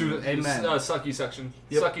 Utah student, amen. sucky section,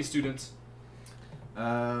 Yep. sucky students.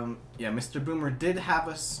 Yeah, Mr. Boomer did have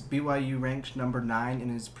us BYU ranked number 9 in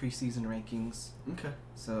his preseason rankings. Okay.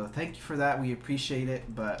 So thank you for that. We appreciate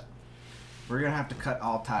it, but we're going to have to cut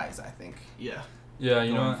all ties, I think, Yeah. Yeah,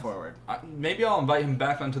 you know going what? forward. Maybe I'll invite him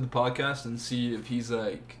back onto the podcast and see if he's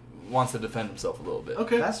wants to defend himself a little bit.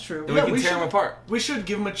 Okay. That's true. Then Yeah, we we can tear him should- apart. We should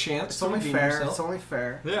give him a chance It's to only redeem fair. himself. It's only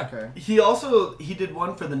fair. Yeah. Okay. He did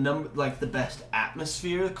one for the best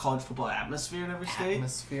atmosphere, the college football atmosphere in every state,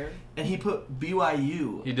 Atmosphere. and he put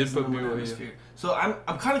BYU. He did as the put number one BYU. atmosphere. So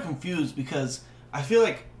I'm kind of confused because I feel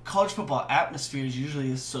like college football atmosphere is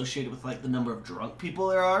usually associated with like the number of drunk people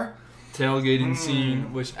there are. Tailgating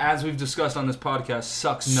scene, which, as we've discussed on this podcast,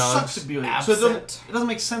 sucks nuts. Sucks to BYU. So Absent. it doesn't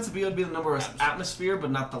make sense to BYU to be the number of atmosphere,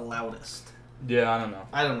 but not the loudest. Yeah, I don't know.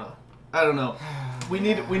 I don't know. We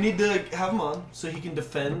need to have him on so he can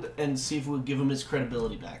defend and see if we'll give him his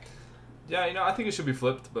credibility back. Yeah, I think it should be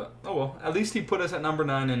flipped, but oh well. At least he put us at number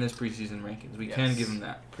 9 in his preseason rankings. We can Yes. give him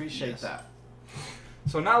that. Appreciate Yes. that.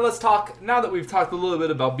 So now let's talk. Now that we've talked a little bit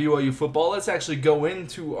about BYU football, let's actually go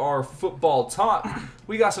into our football talk.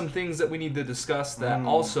 We got some things that we need to discuss that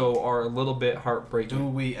also are a little bit heartbreaking. Do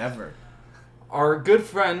we ever? Our good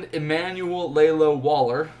friend Emmanuel Lalo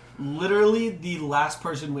Waller. Literally the last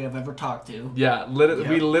person we have ever talked to. Yeah,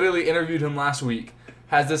 we literally interviewed him last week.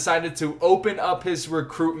 Has decided to open up his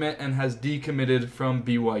recruitment and has decommitted from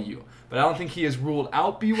BYU. But I don't think he has ruled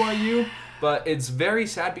out BYU. But it's very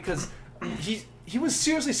sad because he was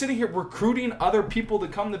seriously sitting here recruiting other people to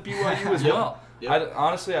come to BYU as Yep. well. Yep.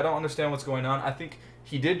 Honestly, I don't understand what's going on. I think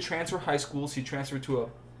he did transfer high schools. He transferred to a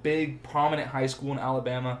big, prominent high school in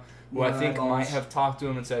Alabama, who I think might have talked to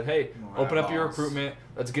him and said, hey, open up your recruitment.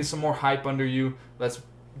 Let's get some more hype under you. Let's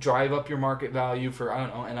drive up your market value for, I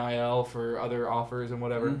don't know, NIL, for other offers and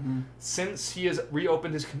whatever. Mm-hmm. Since he has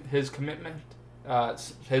reopened his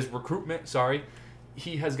recruitment,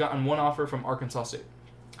 he has gotten one offer from Arkansas State.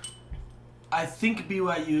 I think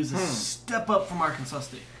BYU is a step up from Arkansas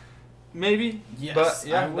State. Maybe. Yes. But,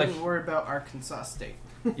 yeah, I wouldn't worry about Arkansas State.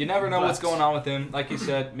 You never know what's But- going on with him. Like you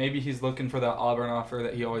said, maybe he's looking for that Auburn offer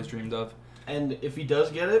that he always dreamed of. And if he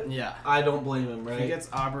does get it, Yeah. I don't blame him, right? If he gets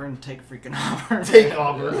Auburn, take freaking Auburn. Take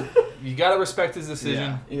Auburn. You gotta respect his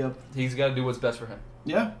decision. Yep. He's gotta do what's best for him.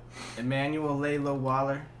 Yeah. Emmanuel Lalo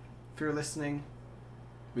Waller, if you're listening,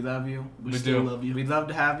 we love you. We We still do. love you. We'd love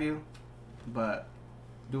to have you, but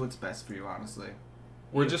do what's best for you, honestly.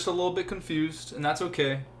 We're just a little bit confused, and that's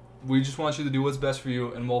okay. We just want you to do what's best for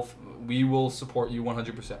you, and we will support you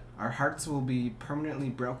 100%. Our hearts will be permanently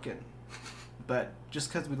broken, but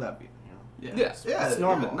just because we love you. Yes. Yeah, It's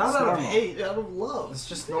normal. yeah, not It's out normal. of hate, out of love. It's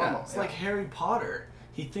just Yeah, normal. It's like Harry Potter.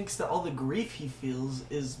 He thinks that all the grief he feels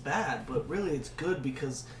is bad, but really it's good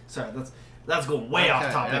because. Sorry, that's going way off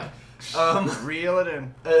Okay, topic. Reel it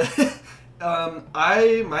in.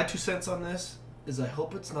 My 2 cents on this is I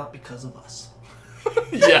hope it's not because of us.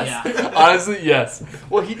 Yes. Yeah. Honestly, yes.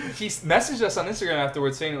 Well, he messaged us on Instagram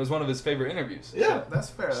afterwards saying it was one of his favorite interviews. Yeah. That's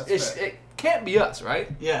fair. That's fair. It can't be us,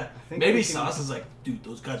 right? Yeah. think Maybe we can- Sauce is like, dude,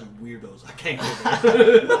 those guys are weirdos. I can't go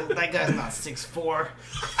there. That guy's not 6'4".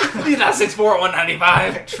 He's not 6'4",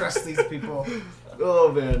 195. I trust these people.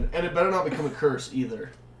 Oh, man. And it better not become a curse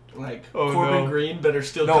either. Like, Oh, Corbin no. Green better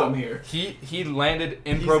still come here. He landed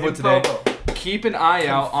in He's Provo in today. Provo. Keep an eye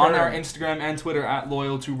out on our Confirmed. Instagram and Twitter at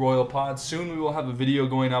Loyal2RoyalPod. Soon we will have a video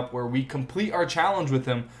going up where we complete our challenge with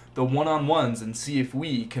him, the one-on-ones, and see if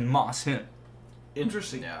we can moss him.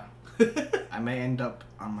 Interesting. Yeah. I may end up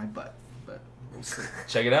on my butt, but we'll see.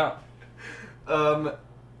 Check it out.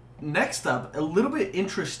 Next up, a little bit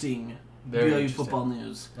interesting Very BYU interesting. football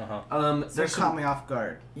news. Uh-huh. They caught me off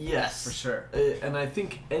guard, Yes. for sure. And I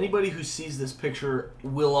think anybody who sees this picture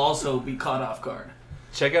will also be caught off guard.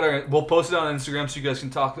 Check out we'll post it on Instagram so you guys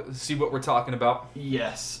can see what we're talking about.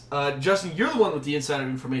 Yes. Justin, you're the one with the insider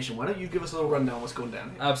information. Why don't you give us a little rundown on what's going down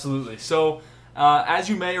here? Absolutely. So, as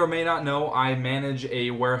you may or may not know, I manage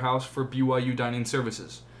a warehouse for BYU Dining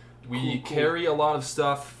Services. We Cool. carry a lot of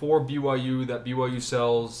stuff for BYU that BYU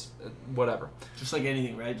sells, whatever. Just like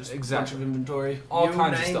anything, right? Just Exactly. a bunch of inventory. All You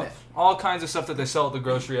kinds of name stuff. it. All kinds of stuff that they sell at the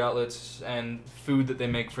grocery outlets and food that they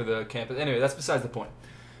make for the campus. Anyway, that's besides the point.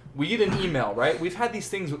 We get an email, right? We've had these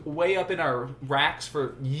things way up in our racks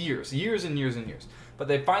for years and years. But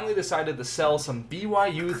they finally decided to sell some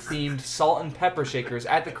BYU-themed salt and pepper shakers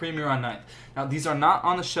at the Creamery on 9th. Now, these are not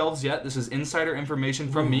on the shelves yet. This is insider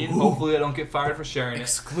information from me, and hopefully I don't get fired for sharing it.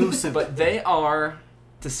 Exclusive. But they are,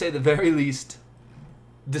 to say the very least,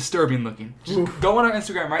 disturbing looking. Just go on our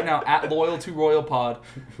Instagram right now, at Loyal2RoyalPod.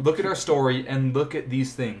 Look at our story and look at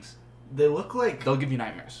these things. They look like They'll give you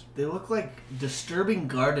nightmares. disturbing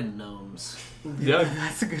garden gnomes. Yeah.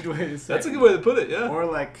 That's a good way to say That's a it. good way to put it, yeah. Or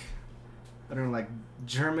like, I don't know, like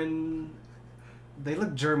German. They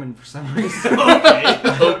look German for some reason. Okay. I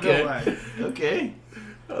don't know Okay. why. Okay.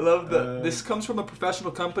 I love that. This comes from a professional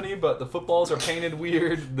company, but the footballs are painted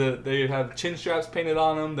weird. They have chin straps painted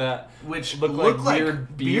on them that Which look look like like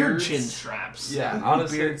weird beard beards. chin straps. Yeah, No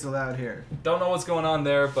honestly, beards allowed here. don't know what's going on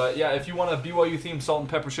there. But yeah, if you want a BYU-themed salt and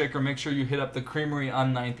pepper shaker, make sure you hit up the Creamery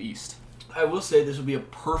on 9th East. I will say this would be a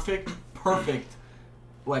perfect,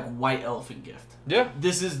 like white elephant gift. Yeah.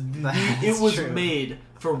 This is That's it was true. made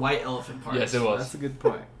for white elephant parties. Yes, it was. That's a good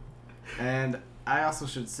point. And I also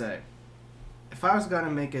should say, if I was going to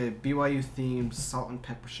make a BYU themed salt and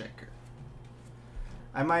pepper shaker,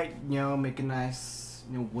 I might, make a nice,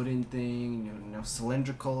 wooden thing,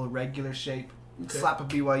 cylindrical, regular shape, Okay. slap a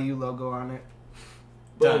BYU logo on it.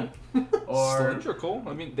 Boom. Or Cylindrical.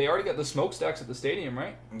 I mean, they already got the smokestacks at the stadium,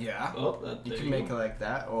 right? yeah, Oh, you there can make it go. like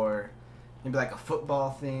that, or maybe like a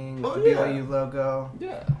football thing with Oh, the yeah. BYU logo.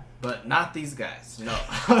 Yeah. But not these guys.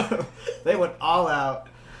 No. They went all out.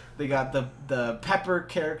 They got the pepper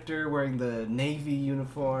character wearing the navy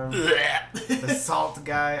uniform. The salt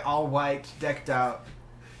guy, all white, decked out.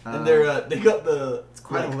 And they got the It's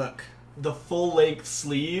quite a look. the full length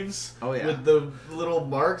sleeves. Oh, yeah. With the little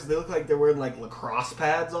marks. They look like they're wearing like lacrosse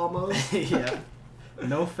pads almost. Yeah.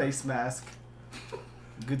 No face mask.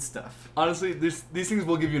 Good stuff. Honestly, these things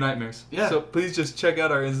will give you nightmares. Yeah. So please just check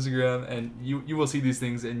out our Instagram, and you will see these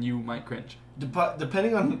things, and you might cringe.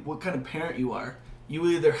 Depending on what kind of parent you are, you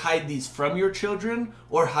will either hide these from your children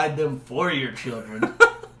or hide them for your children.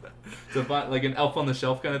 So like an Elf on the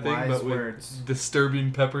Shelf kind of thing, Wise but with words.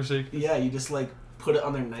 disturbing pepper shake. Yeah, you just like put it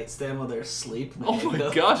on their nightstand while they're asleep. and Oh they my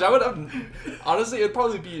know. gosh, I would have. Honestly, it'd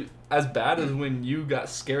probably be as bad as when you got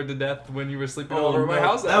scared to death when you were sleeping over at my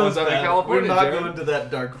house. That was up in bad. California. We're not Jared. going to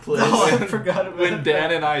that dark place. Oh, I forgot about When that.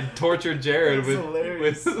 Dan and I tortured Jared That's with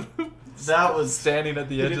hilarious. That was standing at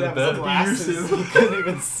the He edge of didn't the have bed. glasses. He couldn't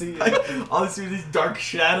even see it. all I see were these dark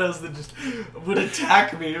shadows that just would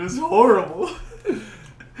attack me. It was horrible.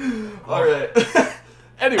 All right.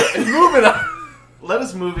 Anyway, moving on. Let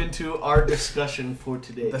us move into our discussion for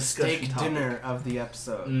today. The Discussion steak topic. dinner of the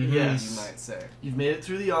episode. Mhm. Yes. You might say. You've made it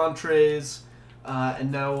through the entrees,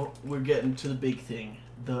 and now we're getting to the big thing.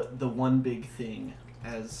 The one big thing.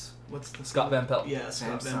 As what's the Scott Van Pelt. Yeah,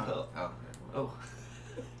 Scott Van Samsung. Pelt. Oh. Oh.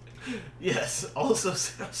 Yes, also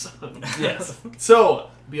Samsung. Yes. So,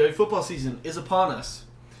 BYU football season is upon us.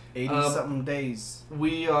 80-something days.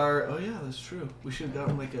 We are. Oh yeah, that's true. We should have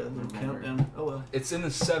gotten like a little Remember. countdown. Oh well. It's in the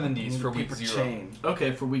 70s for week Paper 0. chain.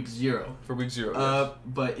 Okay, for week 0. For week 0. Uh,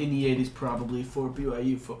 but in the 80s probably for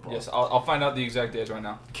BYU football. yes, I'll find out the exact days right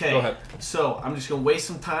now. Okay. Go ahead. So I'm just gonna waste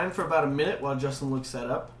some time for about a minute while Justin looks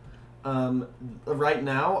that up. Right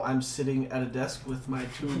now I'm sitting at a desk with my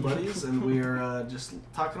two buddies and we are just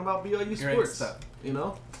talking about BYU Great sports. stuff. You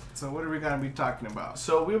know. So what are we going to be talking about?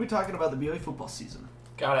 So we'll be talking about the BYU football season.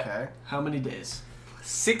 Got it. Okay. How many days?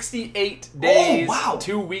 68 days wow.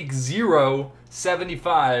 to week 0,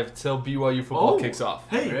 75 till BYU football Oh. kicks off.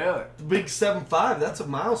 Hey, Really? the big 7-5. That's a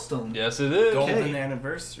milestone. Yes, it is. Go. Golden Okay.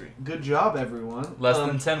 anniversary. Good job, everyone. Less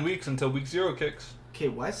than 10 weeks until week 0 kicks. Okay,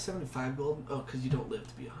 why is 75 golden? Oh, because you don't live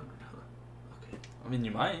to be 100, huh? Okay. I mean,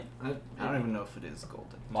 you might. I don't even know if it is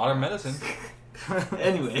golden. Modern medicine.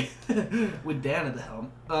 Anyway, with Dan at the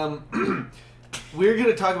helm, we're going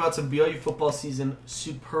to talk about some BYU football season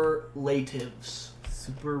superlatives.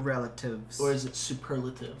 SuperLatives. Or is it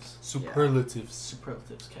superlatives? Superlatives.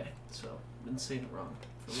 Superlatives, okay. So, I've been saying it wrong.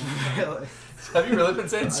 Really? Have you really been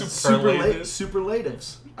saying superlatives?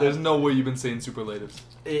 Superlatives. There's no way you've been saying superlatives.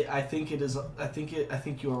 I think it is. I think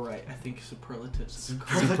you are right. I think superlatives.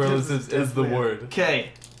 Superlatives is the word.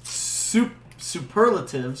 Okay,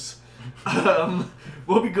 superlatives.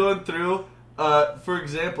 We'll be going through. For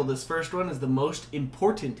example, this first one is the most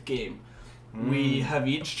important game. We have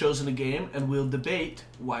each chosen a game, and we'll debate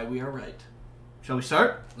why we are right. Shall we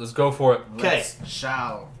start? Let's go for it. Okay.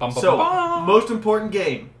 Shall. So, most important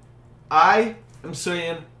game. I am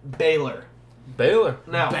saying Baylor. Baylor.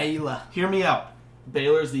 Now, Baylor. hear me out.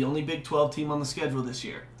 Baylor is the only Big 12 team on the schedule this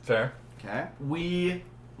year. Fair. Okay. We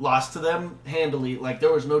lost to them handily. Like,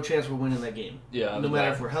 there was no chance we're winning that game. Yeah. No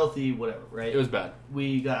matter if we're healthy, whatever, right? It was bad.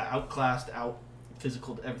 We got outclassed,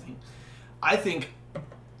 out-physicaled, everything. I think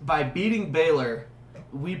by beating Baylor,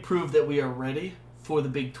 we proved that we are ready for the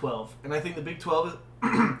Big 12. And I think the Big 12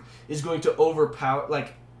 is going to overshadow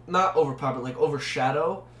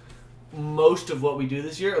most of what we do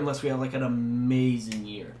this year unless we have, like, an amazing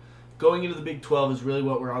year. Going into the Big 12 is really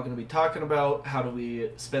what we're all going to be talking about. How do we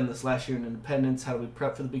spend this last year in independence? How do we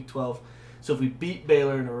prep for the Big 12? So if we beat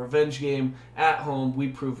Baylor in a revenge game at home, we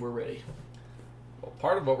prove we're ready. Well,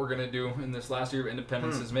 part of what we're going to do in this last year of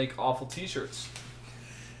independence is make awful t-shirts.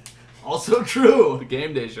 Also true. The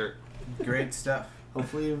game day shirt. Great stuff.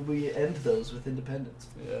 Hopefully we end those with independence.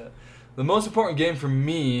 Yeah. The most important game for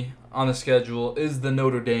me on the schedule is the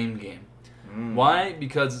Notre Dame game. Why?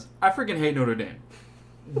 Because I freaking hate Notre Dame.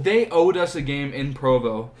 They owed us a game in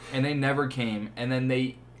Provo, and they never came. And then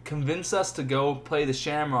they convinced us to go play the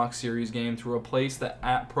Shamrock Series game to replace the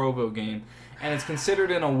at Provo game. And it's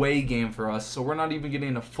considered an away game for us, so we're not even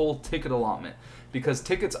getting a full ticket allotment. Because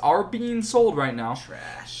tickets are being sold right now.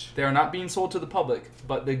 Trash. They are not being sold to the public,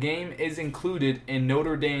 but the game is included in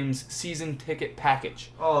Notre Dame's season ticket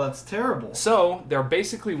package. Oh, that's terrible. So they're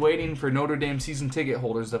basically waiting for Notre Dame season ticket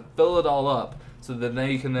holders to fill it all up so that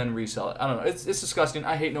they can then resell it. I don't know. It's disgusting.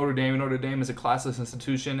 I hate Notre Dame. Notre Dame is a classless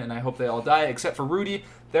institution, and I hope they all die, except for Rudy.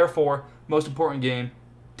 Therefore, most important game,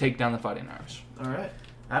 take down the Fighting Irish. All right.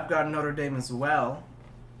 I've got Notre Dame as well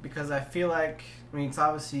because I feel like, it's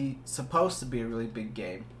obviously supposed to be a really big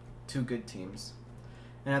game. Two good teams.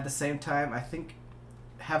 And at the same time, I think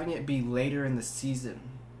having it be later in the season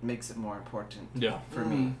makes it more important for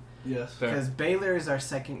me. Yes. Because Baylor is our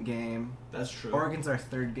second game. That's true. Oregon's our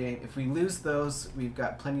third game. If we lose those, we've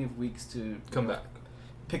got plenty of weeks to Come back.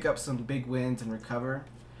 pick up some big wins and recover.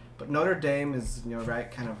 But Notre Dame is,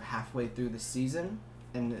 right kind of halfway through the season.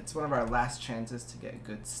 And it's one of our last chances to get a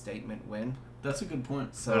good statement win. That's a good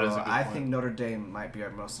point. So That is a good I point. think Notre Dame might be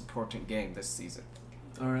our most important game this season.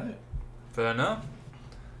 All right. Fair enough.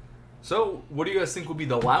 So, what do you guys think will be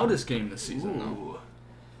the loudest game this season, though? Ooh.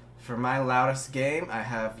 For my loudest game, I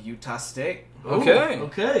have Utah State. Okay. Ooh,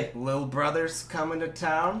 okay. Little brothers coming to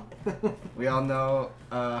town. We all know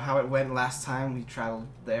how it went last time we traveled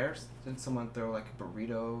there. Did someone throw like a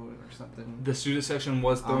burrito or something? The student section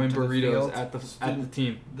was throwing Onto the burritos field. at the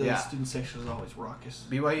team. The Yeah. student section is always raucous.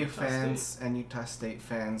 BYU Utah fans and Utah State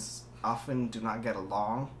fans often do not get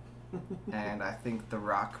along, and I think The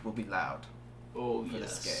Rock will be loud Oh, for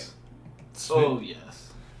yes. this game. Oh, yes.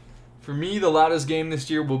 For me, the loudest game this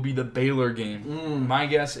year will be the Baylor game. My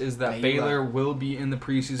guess is that Baylor will be in the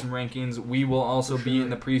preseason rankings. We will also be in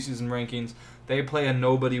the preseason rankings. They play a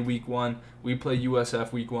nobody week 1. We play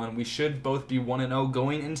USF week 1. We should both be 1-0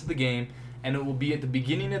 going into the game, and it will be at the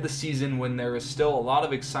beginning of the season when there is still a lot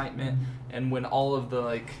of excitement and when all of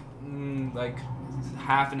the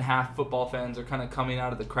half and half football fans are kind of coming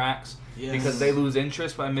out of the cracks because they lose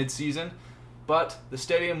interest by midseason. But the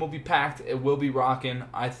stadium will be packed. It will be rocking.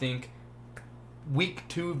 I think week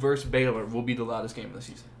 2 versus Baylor will be the loudest game of the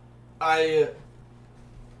season. I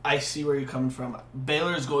see where you're coming from.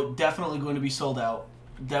 Baylor is definitely going to be sold out.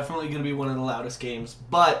 Definitely going to be one of the loudest games.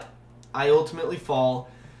 But I ultimately fall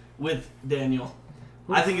with Daniel.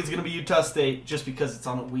 I think it's going to be Utah State just because it's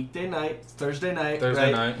on a weekday night. It's Thursday night,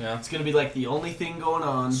 right? Night, yeah. It's going to be like the only thing going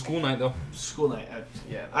on. School night, though. School night.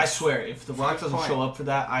 Yeah, I swear, if the Rock doesn't show up for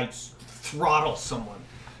that, I throttle someone.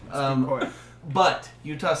 But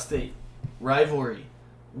Utah State, rivalry.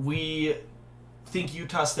 We think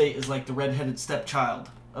Utah State is like the redheaded stepchild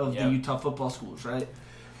of the Utah football schools, right?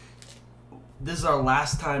 This is our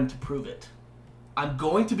last time to prove it. I'm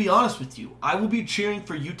going to be honest with you. I will be cheering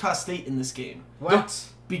for Utah State in this game. What?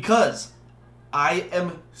 Because I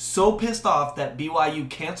am so pissed off that BYU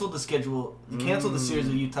canceled the series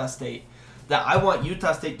of Utah State, that I want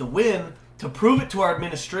Utah State to win to prove it to our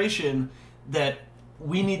administration that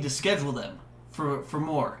we need to schedule them for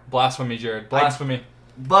more. Blasphemy, Jared. Blasphemy.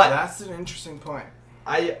 But that's an interesting point.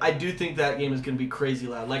 I do think that game is going to be crazy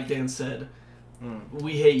loud. Like Dan said,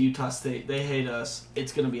 we hate Utah State. They hate us.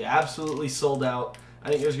 It's going to be absolutely sold out. I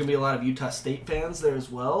think there's going to be a lot of Utah State fans there as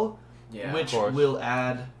well, which will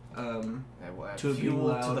add to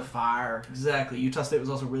fuel to the fire. Exactly. Utah State was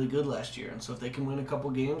also really good last year, and so if they can win a couple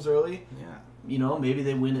games early, maybe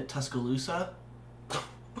they win at Tuscaloosa.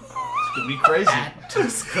 It's going to be crazy. At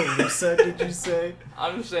Tuscaloosa, did you say?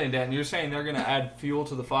 I'm just saying, Dan, you're saying they're going to add fuel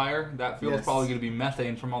to the fire? That fuel is probably going to be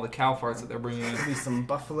methane from all the cow farts that they're bringing in. Could be some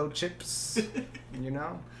buffalo chips,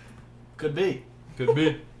 Could be. Could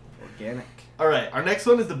be. Organic. All right, our next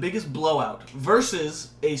one is the biggest blowout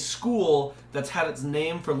versus a school that's had its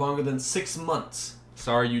name for longer than 6 months.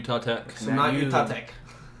 Sorry, Utah Tech. So not Utah Tech.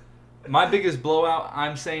 My biggest blowout,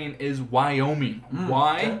 I'm saying, is Wyoming.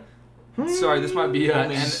 Why? Sorry, this might be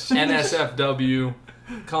an NSFW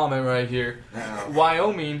comment right here. No.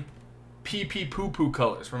 Wyoming, PPPProper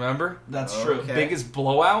colors, remember? That's true. Okay. Biggest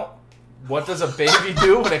blowout? What does a baby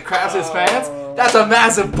do when it craps its pants? That's a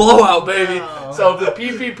massive blowout, baby. No. So the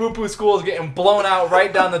PPPProper school is getting blown out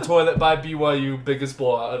right down the toilet by BYU. Biggest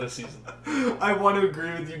blowout of the season. I want to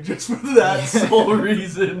agree with you just for that sole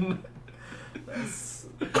reason. That's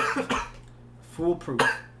foolproof.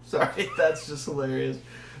 Sorry, that's just hilarious.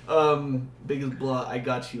 Biggest blowout. I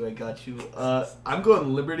got you. I'm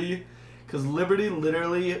going Liberty, because Liberty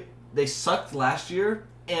literally, they sucked last year,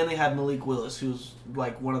 and they had Malik Willis, who's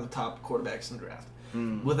like one of the top quarterbacks in the draft.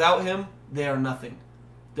 Without him, they are nothing.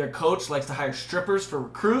 Their coach likes to hire strippers for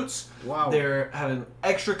recruits. Wow. They're having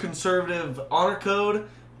extra conservative honor code.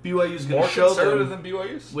 BYU's going More to show conservative them, than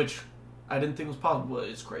BYU's? which I didn't think was possible.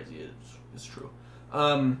 It's crazy. It's true.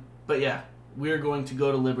 But yeah, we're going to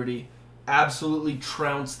go to Liberty, absolutely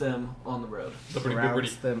trounce them on the road.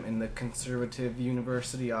 Rounds them in the conservative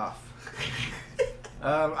university off.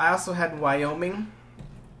 I also had Wyoming.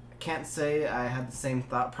 Can't say I had the same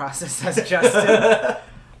thought process as Justin.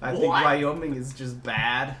 I think Wyoming is just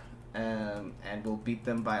bad, and we'll beat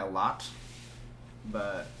them by a lot.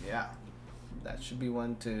 But yeah, that should be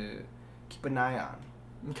one to keep an eye on.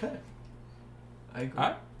 Okay. I agree. All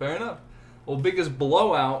right, fair enough. Well, biggest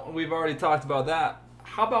blowout, we've already talked about that.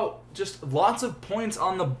 How about just lots of points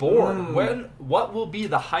on the board? What will be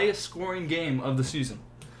the highest scoring game of the season?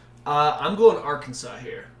 I'm going Arkansas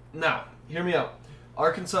here. Now, hear me out.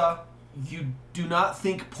 Arkansas, you do not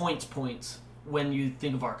think points when you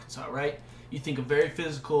think of Arkansas, right? You think of very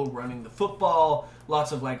physical, running the football,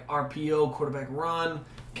 lots of like RPO, quarterback run,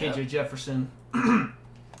 KJ Jefferson.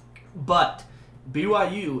 But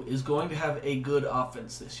BYU is going to have a good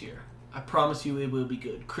offense this year. I promise you it will be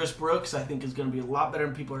good. Chris Brooks, I think, is going to be a lot better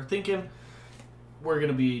than people are thinking. We're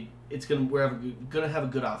going to have a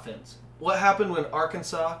good offense. What happened when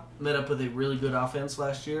Arkansas met up with a really good offense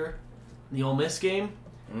last year? In the Ole Miss game,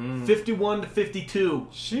 51-52.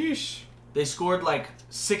 Sheesh. They scored like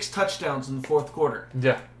 6 touchdowns in the fourth quarter.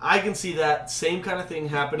 Yeah. I can see that same kind of thing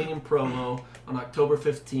happening in Provo on October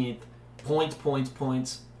 15th.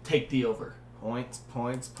 Points. Take the over. Points.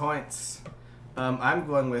 I'm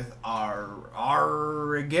going with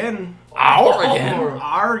Oregon.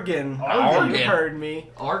 Oregon. You heard me.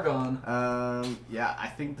 Argonne. Yeah, I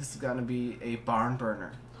think this is gonna be a barn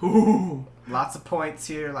burner. Ooh. Lots of points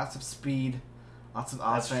here, lots of speed, lots of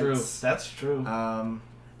offense. That's true.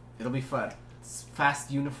 It'll be fun. It's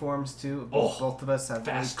fast uniforms too. Oh, both of us have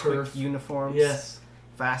fast really turf. quick uniforms. Yes.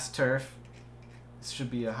 Fast turf. This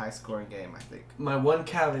should be a high-scoring game, I think. My one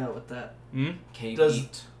caveat with that.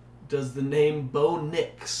 K-Beat. Does the name Bo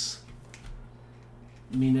Nix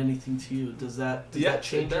mean anything to you? Does that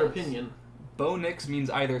change your opinion? Bo Nix means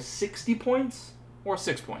either 60 points or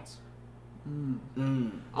 6 points.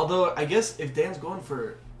 Although, I guess if Dan's going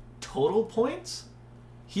for total points,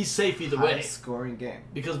 he's safe either way. High-scoring game.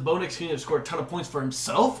 Because Bo Nix can either score a ton of points for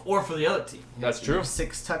himself or for the other team. That's true.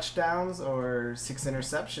 6 touchdowns or 6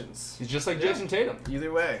 interceptions. He's just like Jason Tatum.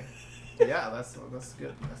 Either way. Yeah, that's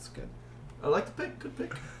good. That's good. I like the pick. Good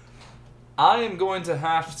pick. I am going to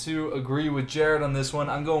have to agree with Jared on this one.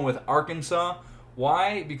 I'm going with Arkansas.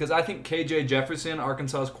 Why? Because I think KJ Jefferson,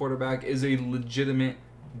 Arkansas's quarterback, is a legitimate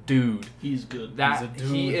dude. He's good. He's a dude.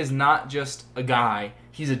 He is not just a guy.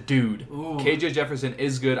 He's a dude. Ooh. KJ Jefferson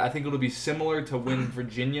is good. I think it'll be similar to when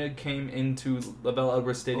Virginia came into LaBelle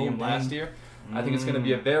Edwards Stadium last year. I think it's going to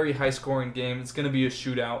be a very high-scoring game. It's going to be a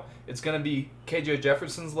shootout. It's going to be KJ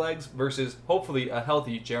Jefferson's legs versus, hopefully, a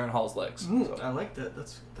healthy Jaren Hall's legs. So. I like that.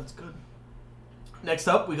 That's good. Next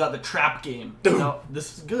up, we got the trap game. Now,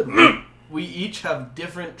 this is good. We each have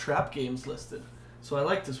different trap games listed. So I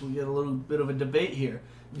like this. We get a little bit of a debate here.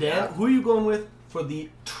 Dan, who are you going with for the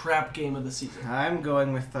trap game of the season? I'm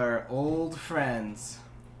going with our old friends,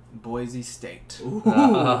 Boise State. Ooh.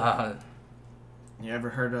 You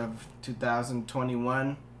ever heard of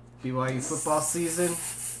 2021 BYU Football Season?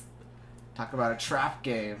 Talk about a trap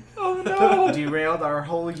game. Oh no! Derailed our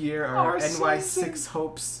whole year, our NY6 season.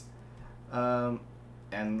 hopes.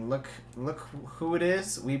 And look who it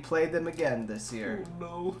is. We played them again this year. Oh,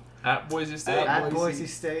 no. At Boise State. At Boise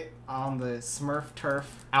State on the Smurf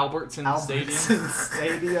turf. Albertson Stadium.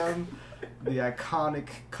 Stadium. The iconic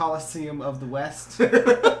Coliseum of the West.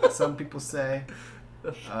 Some people say.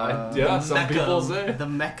 Some people say. The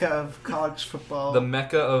Mecca of college football. The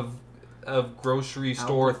Mecca of grocery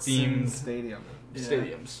store Albertson themed Stadium.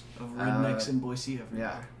 stadiums. Of rednecks in Boise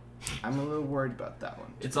everywhere. Yeah. I'm a little worried about that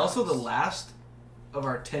one. It's also the last of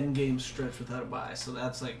our 10-game stretch without a bye, so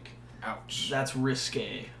that's like... Ouch. That's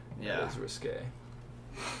risque. That is risque.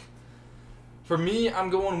 For me, I'm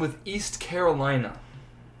going with East Carolina.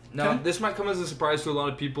 Now, this might come as a surprise to a lot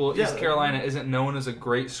of people. Yeah. East Carolina isn't known as a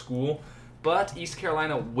great school, but East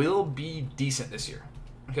Carolina will be decent this year.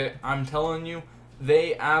 Okay, I'm telling you,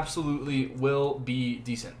 they absolutely will be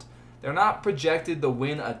decent. They're not projected to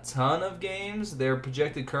win a ton of games. They're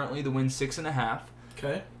projected currently to win 6.5.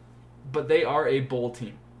 Okay. But they are a bowl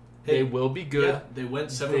team. Hey, they will be good. Yeah, they went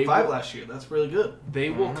 7-5 last year. That's really good. They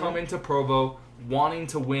will come into Provo wanting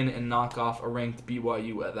to win and knock off a ranked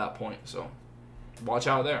BYU at that point. So, watch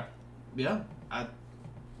out there. Yeah.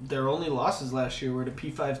 Their only losses last year were to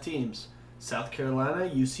P5 teams. South Carolina,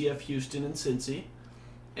 UCF, Houston, and Cincy,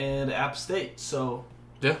 and App State. So,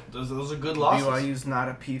 yeah, those are good losses. BYU's not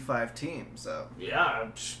a P5 team, so... Yeah,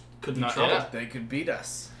 could be Not trouble. yet. They could beat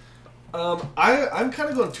us. I'm kind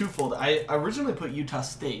of going twofold. I originally put Utah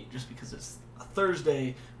State just because it's a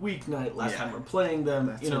Thursday weeknight. Last time we're playing them,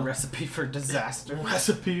 That's a recipe for disaster.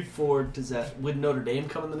 Recipe for disaster with Notre Dame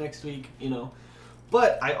coming the next week.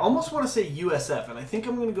 But I almost want to say USF, and I think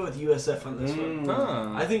I'm going to go with USF on this one.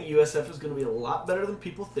 I think USF is going to be a lot better than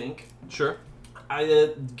people think. Sure.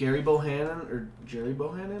 Gary Bohannon or Jerry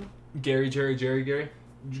Bohannon. Jerry.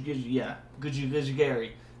 Yeah, good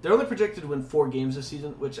Gary. They're only projected to win 4 games this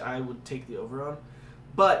season, which I would take the over on.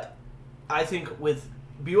 But I think with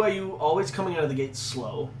BYU always coming out of the gate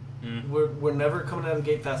slow, we're never coming out of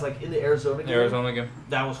the gate fast. Like in the Arizona game,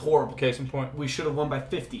 that was horrible. Case in point. We should have won by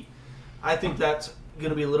 50. I think that's going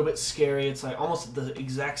to be a little bit scary. It's like almost at the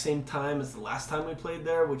exact same time as the last time we played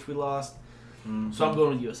there, which we lost. So I'm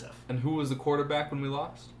going with USF. And who was the quarterback when we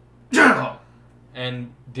lost? No.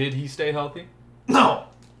 And did he stay healthy? No.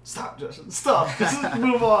 Stop, Justin. Stop. Let's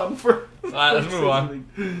move on. All right, let's move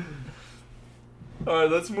on. All right,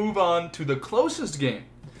 let's move on to the closest game.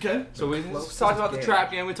 Okay. So we talked about the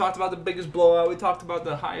trap game. We talked about the biggest blowout. We talked about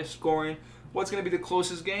the highest scoring. What's going to be the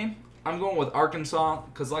closest game? I'm going with Arkansas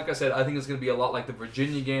because, like I said, I think it's going to be a lot like the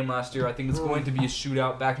Virginia game last year. I think it's going to be a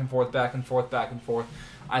shootout, back and forth, back and forth, back and forth.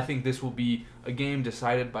 I think this will be a game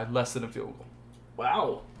decided by less than a field goal.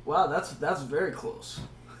 Wow, that's very close.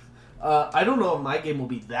 I don't know if my game will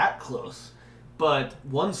be that close, but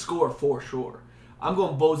one score for sure. I'm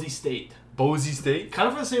going Boise State. Boise State? Kind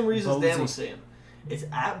of for the same reasons Dan was saying. It's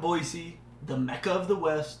at Boise, the Mecca of the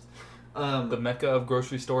West. The Mecca of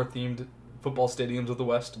grocery store themed football stadiums of the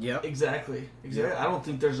West. Yep. Exactly. I don't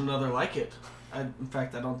think there's another like it. In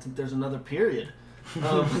fact, I don't think there's another period.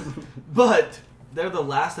 But they're the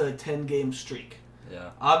last of a 10-game streak. Yeah.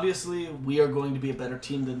 Obviously, we are going to be a better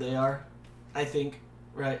team than they are, I think.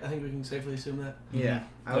 Right? I think we can safely assume that. Yeah,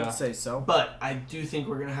 I would say so. But I do think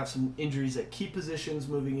we're going to have some injuries at key positions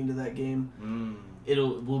moving into that game.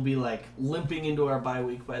 We'll be like limping into our bye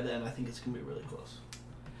week by then. I think it's going to be really close.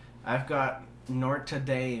 I've got Notre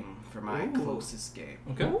Dame for my closest game.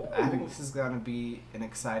 Okay. I think this is going to be an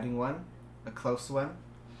exciting one, a close one.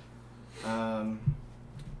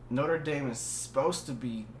 Notre Dame is supposed to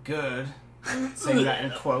be good. Saying that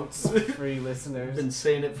in quotes for you listeners. I've been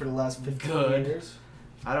saying it for the last 15 years.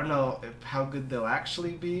 I don't know how good they'll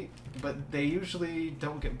actually be, but they usually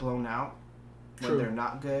don't get blown out when they're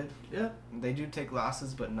not good. Yeah. They do take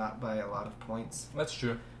losses, but not by a lot of points. That's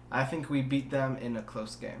true. I think we beat them in a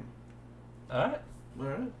close game. All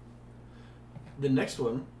right. The next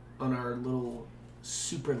one on our little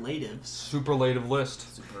superlative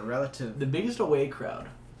list. Superlative. The biggest away crowd.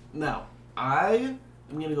 Now, I'm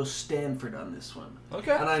going to go Stanford on this one.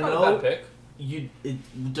 Okay. And I know know a bad pick.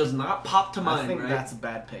 It does not pop to mind, I think right? that's a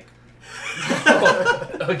bad pick.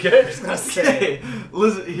 Okay. Okay.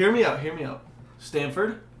 Listen, hear me out.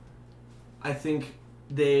 Stanford, I think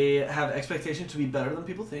They have expectations to be better than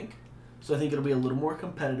people think. So I think it'll be a little more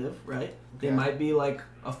competitive, right? They might be like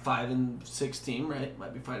a 5-6 team, right?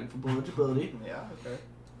 Might be fighting for bowl eligibility. Yeah,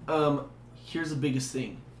 okay. Here's the biggest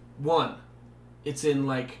thing. One, it's in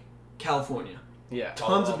like California. Yeah.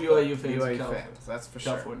 Tons of BYU fans in BYU California. fans, that's for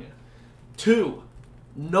California. 2,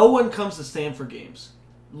 no one comes to Stanford games.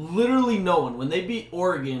 Literally no one. When they beat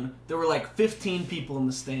Oregon, there were like 15 people in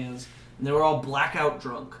the stands, and they were all blackout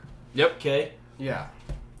drunk. Yep. Okay? sure. Yeah.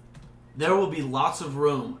 There will be lots of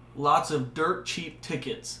room, lots of dirt cheap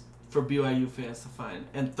tickets for BYU fans to find.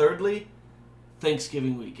 And thirdly,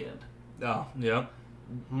 Thanksgiving weekend. Oh, yeah.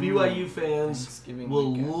 BYU fans Thanksgiving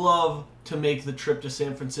will weekend. love to make the trip to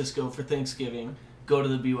San Francisco for Thanksgiving, go to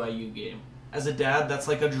the BYU game. As a dad, that's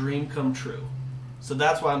like a dream come true. So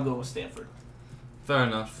that's why I'm going with Stanford. Fair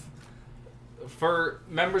enough. For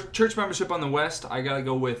church membership on the West, I gotta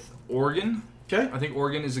go with Oregon. Okay. I think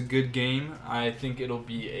Oregon is a good game. I think it'll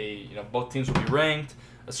be both teams will be ranked,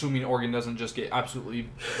 assuming Oregon doesn't just get absolutely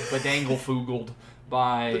bedangle-foogled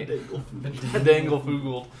by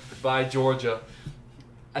Georgia.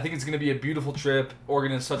 I think it's going to be a beautiful trip.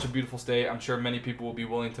 Oregon is such a beautiful state. I'm sure many people will be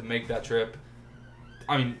willing to make that trip.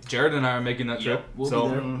 I mean, Jared and I are making that trip, we'll so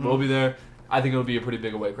be there. we'll be there. I think it'll be a pretty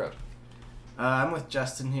big away crowd. I'm with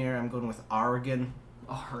Justin here. I'm going with Oregon.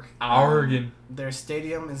 Oregon. Their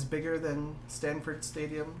stadium is bigger than Stanford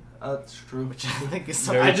Stadium, That's true. which I think is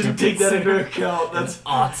Very something I didn't to take that into consider. account. That's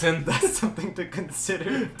Autzen. That's something to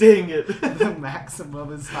consider. dang it. The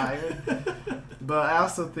maximum is higher. But I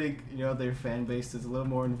also think, their fan base is a little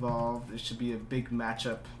more involved. It should be a big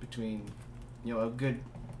matchup between,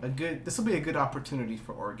 this will be a good opportunity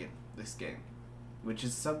for Oregon, this game. Which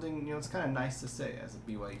is something, it's kind of nice to say as a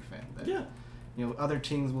BYU fan. That, Yeah. Other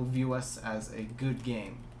teams will view us as a good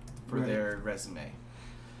game for Right. their resume.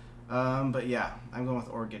 But yeah, I'm going with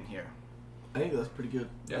Oregon here. I think that's pretty good.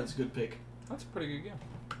 Yeah. That's a good pick. That's a pretty good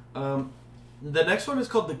game. The next one is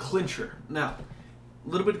called the clincher. Now, a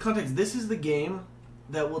little bit of context. This is the game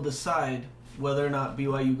that will decide whether or not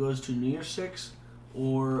BYU goes to New Year's Six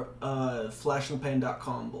or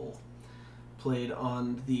FlashInThePan.com Bowl, played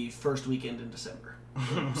on the first weekend in December.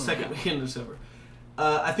 Second weekend in December.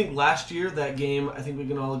 I think last year, that game, I think we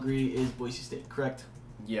can all agree, is Boise State, correct?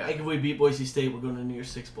 Yeah. I think if we beat Boise State, we're going to New Year's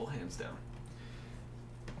Six Bowl hands down.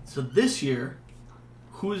 So this year,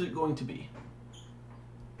 who is it going to be?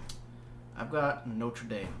 I've got Notre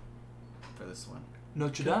Dame for this one.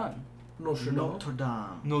 Notre Dame. Notre Dame. Notre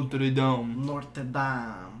Dame. Notre Dame. Notre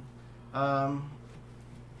Dame.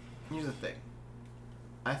 Here's the thing.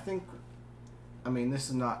 This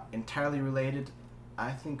is not entirely related.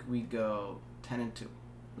 I think we go 10-2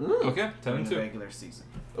 Okay, in the 10-2. regular season.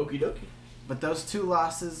 Okie dokie. But those 2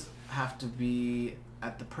 losses have to be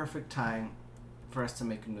at the perfect time for us to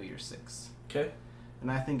make a New Year's Six. Okay. And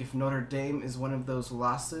I think if Notre Dame is one of those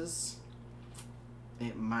losses,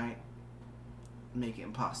 it might make it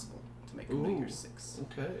impossible to make a New Year's Six.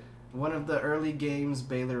 Okay. One of the early games,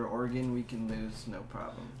 Baylor or Oregon, we can lose, no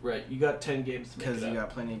problem. Right. You got 10 games to make Because it you up.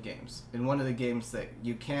 got plenty of games. And one of the games that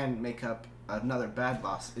you can make up another bad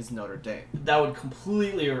loss is Notre Dame. That would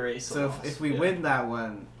completely erase a So loss. if we Yeah. win that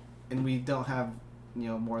one, and we don't have,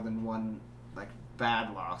 more than one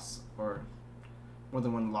bad loss, or more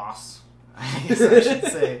than one loss, I guess I should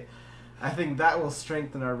say, I think that will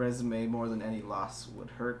strengthen our resume more than any loss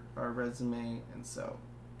would hurt our resume, and so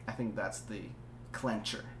I think that's the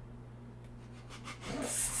clencher.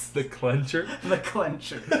 The clincher. The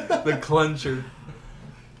clencher. The clincher.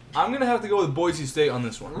 I'm going to have to go with Boise State on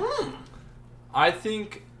this one. I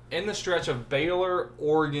think in the stretch of Baylor,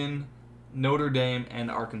 Oregon, Notre Dame,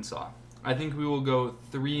 and Arkansas, I think we will go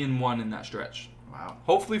 3-1 in that stretch. Wow.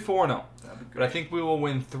 Hopefully 4-0. That'd be great. But I think we will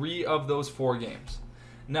win 3 of those 4 games.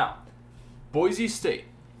 Now, Boise State.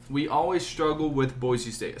 We always struggle with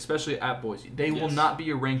Boise State, especially at Boise. They will Yes. not be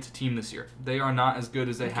a ranked team this year. They are not as good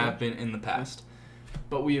as they have been in the past.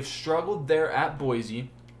 But we have struggled there at Boise.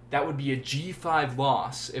 That would be a G5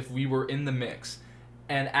 loss if we were in the mix.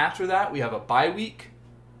 And after that, we have a bye week,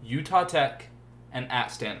 Utah Tech, and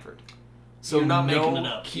at Stanford. So You're not no making it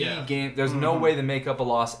up, key yeah. game. There's no way to make up a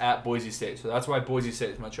loss at Boise State. So that's why Boise State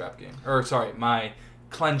is my trap game. My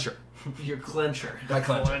clencher. Your clencher. My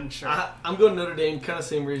clencher. I'm going Notre Dame, kind of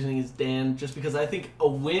same reasoning as Dan, just because I think a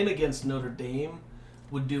win against Notre Dame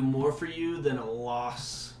would do more for you than a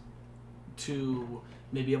loss to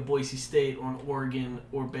maybe a Boise State or an Oregon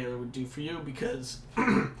or Baylor would do for you, because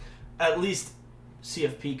at least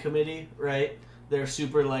CFP committee, right? They're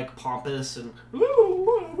super pompous and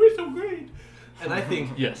we're so great. And I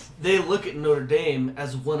think Yes. they look at Notre Dame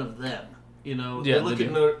as one of them. Yeah, they look they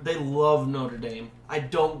at do. they love Notre Dame. I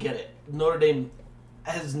don't get it. Notre Dame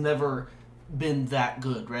has never been that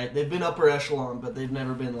good, right? They've been upper echelon, but they've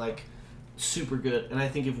never been like super good. And I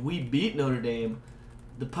think if we beat Notre Dame,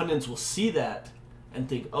 the pundits will see that and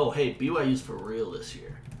think, oh, hey, BYU's for real this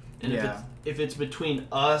year. And if it's between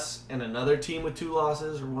us and another team with 2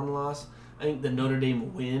 losses or 1 loss, I think the Notre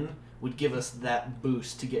Dame win would give us that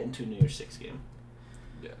boost to get into a New Year's Six game.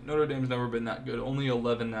 Yeah, Notre Dame's never been that good. Only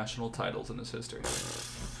 11 national titles in its history.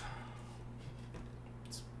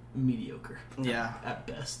 It's mediocre. Yeah. At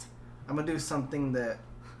best. I'm going to do something that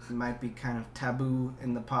might be kind of taboo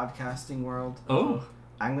in the podcasting world. Oh.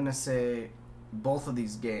 I'm going to say both of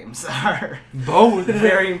these games are Both?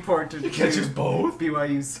 very important to can't choose both?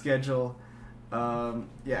 BYU's schedule.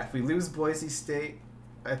 If we lose Boise State,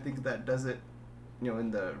 I think that does it,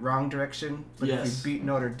 in the wrong direction. But if we beat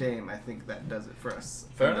Notre Dame, I think that does it for us.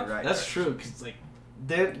 Fair enough. Right That's direction. true,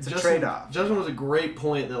 because It's a trade-off. Justin was a great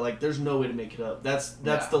point that there's no way to make it up. That's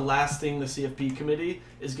the last thing the CFP committee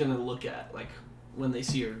is going to look at, when they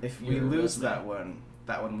see your. If we lose that one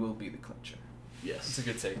will be the clincher. Yes, It's a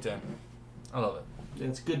good take, Tim. I love it. and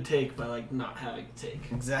it's a good take by not having a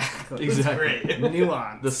take. Exactly. Exactly. Great.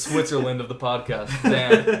 Nuance. The Switzerland of the podcast.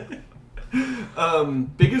 Damn.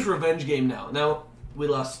 Biggest revenge game now. Now, we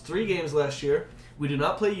lost 3 games last year. We do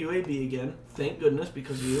not play UAB again, thank goodness,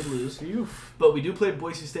 because we would lose. But we do play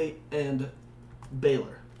Boise State and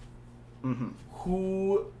Baylor. Mm-hmm.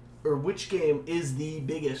 Which game is the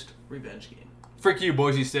biggest revenge game? Frick you,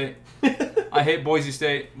 Boise State. I hate Boise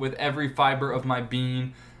State with every fiber of my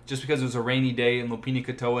being. Just because it was a rainy day and Lopini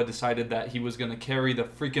Katoa decided that he was going to carry the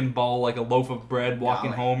freaking ball like a loaf of bread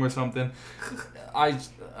walking home or something.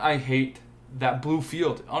 I hate that blue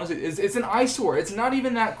field. Honestly, it's an eyesore. It's not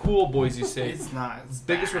even that cool, Boise State. It's not. It's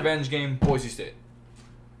Biggest bad. revenge game, Boise State.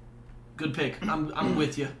 Good pick. I'm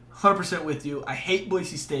with you. 100% with you. I hate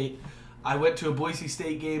Boise State. I went to a Boise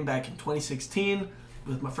State game back in 2016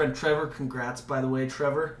 with my friend Trevor. Congrats, by the way,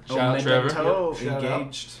 Trevor. Shout out, Trevor. Toe Shout out.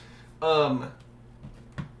 engaged.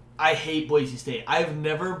 I hate Boise State. I've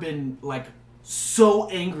never been so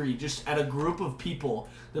angry just at a group of people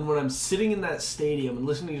than when I'm sitting in that stadium and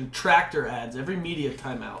listening to tractor ads every media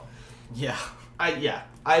timeout. Yeah.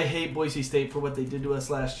 I hate Boise State for what they did to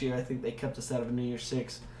us last year. I think they kept us out of a New Year's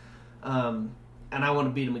Six. And I want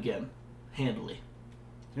to beat them again. Handily.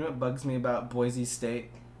 You know what bugs me about Boise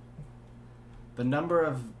State? The number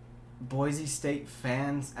of Boise State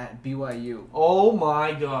fans at BYU. Oh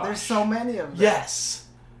my gosh. There's so many of them. Yes.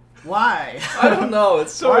 Why? I don't know.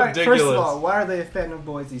 It's so ridiculous. First of all, why are they a fan of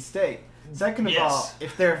Boise State? Second of all,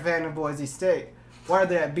 if they're a fan of Boise State, why are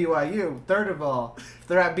they at BYU? Third of all, if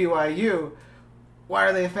they're at BYU, why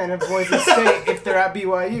are they a fan of Boise State if they're at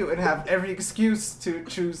BYU and have every excuse to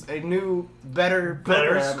choose a new, better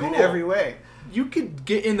program school in every way? You could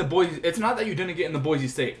get in the Boise. It's not that you didn't get in the Boise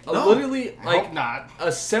State. No, Literally, I hope not. a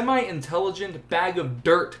semi-intelligent bag of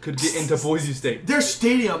dirt could get into Boise State. Their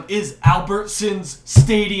stadium is Albertsons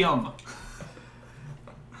Stadium.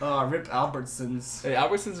 Rip Albertsons. Hey,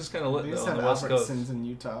 Albertsons is kind of lit They though used to on have the West Coast. Albertsons in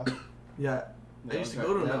Utah. Yeah. I used to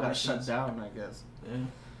go to They them. got shut down, I guess.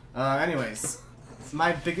 Yeah. Anyways,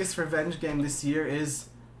 my biggest revenge game this year is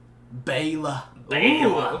Baylor.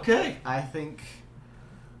 Ooh, okay. I think,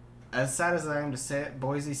 as sad as I am to say it,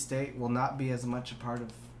 Boise State will not be as much a part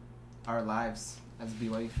of our lives as a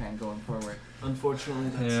BYU fan going forward. Unfortunately,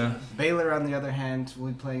 that's Baylor, on the other hand, will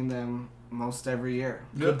be playing them most every year.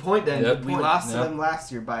 good point, Dan. Yep. Good We point. lost to them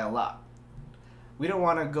last year by a lot. We don't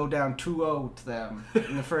want to go down 2-0 to them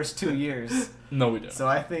in the first 2 years. No, we don't. So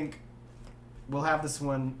I think we'll have this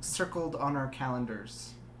one circled on our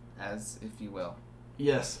calendars, as if you will.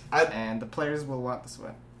 Yes. And the players will want this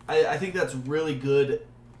one. I think that's really good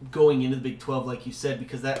going into the Big 12, like you said,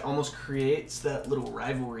 because that almost creates that little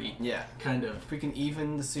rivalry. Yeah. Kind of. If we can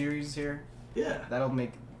even the series here, Yeah. that'll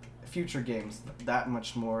make future games that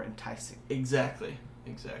much more enticing. Exactly.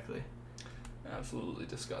 Absolutely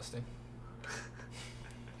disgusting.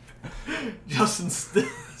 Justin's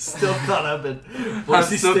still caught up in I'm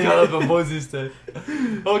Boise still State. caught up in Boise State.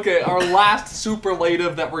 Okay, our last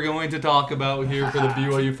superlative that we're going to talk about here for the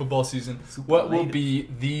BYU football season. What will be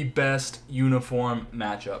the best uniform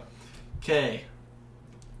matchup? Okay.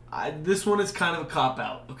 This one is kind of a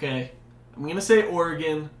cop-out, okay? I'm going to say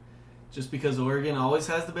Oregon, just because Oregon always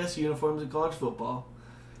has the best uniforms in college football.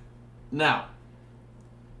 Now,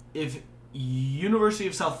 if University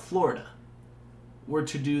of South Florida were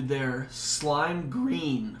to do their slime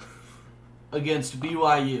green against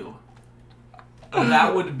BYU,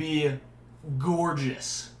 that would be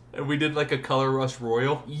gorgeous. And we did like a Color Rush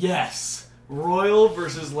Royal. Yes. Royal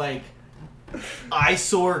versus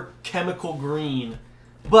eyesore chemical green.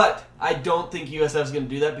 But I don't think USF is going to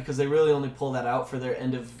do that because they really only pull that out for their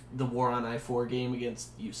end of the War on I-4 game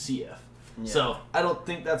against UCF. Yeah. So I don't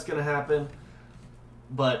think that's going to happen.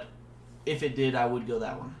 But if it did, I would go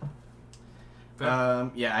that one.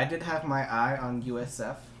 Yeah, I did have my eye on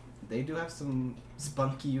USF. They do have some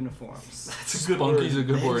spunky uniforms. That's a good Spunky's word. a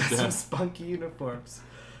good word, Some yeah. spunky uniforms.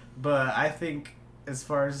 But I think as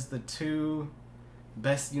far as the two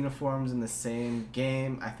best uniforms in the same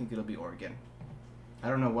game, I think it'll be Oregon. I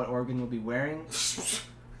don't know what Oregon will be wearing.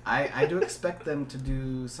 I do expect them to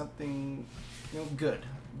do something, good.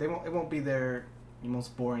 It won't be their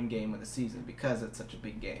most boring game of the season because it's such a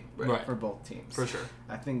big game for both teams. For sure.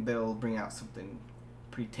 I think they'll bring out something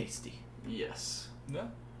pretty tasty. Yes. Yeah.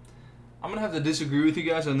 I'm going to have to disagree with you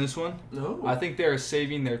guys on this one. No. I think they're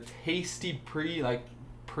saving their tasty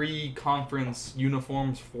pre-conference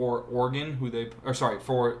uniforms for Oregon,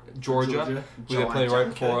 for Georgia, who they play right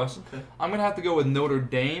before us. Okay. I'm going to have to go with Notre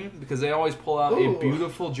Dame because they always pull out a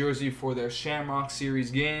beautiful jersey for their Shamrock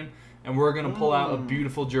Series game, and we're going to pull out a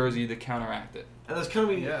beautiful jersey to counteract it. And that's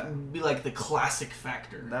kind of be like the classic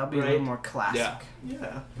factor. That'll be a little more classic.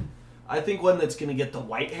 Yeah. I think one that's going to get the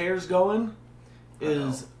white hairs going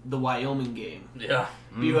is the Wyoming game. Yeah.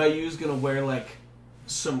 BYU's going to wear like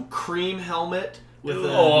some cream helmet with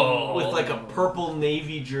a purple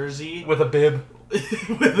navy jersey. With a bib.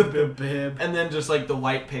 With a bib. And then just like the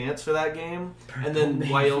white pants for that game. Purple and then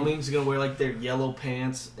navy. Wyoming's going to wear like their yellow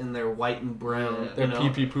pants and their white and brown. Their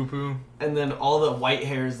pee-pee-poo-poo. And then all the white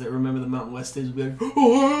hairs that remember the Mountain West days will be like,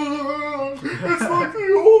 oh, it's like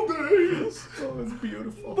the old days. Oh, it's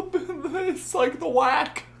beautiful. It's like the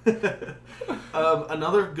whack.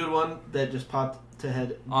 Another good one that just popped to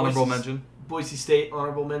head. Honorable mention. Boise State,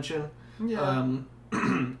 honorable mention. Yeah.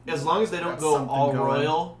 As long as they don't go all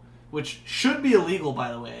royal, which should be illegal,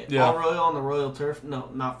 by the way. Yeah. All royal on the royal turf, no,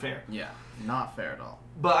 not fair. Yeah, not fair at all.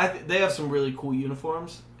 But they have some really cool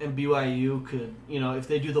uniforms, and BYU could, if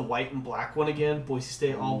they do the white and black one again, Boise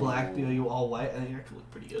State all black, BYU all white, I think that could look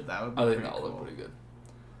pretty good. That would be pretty cool. Look pretty good.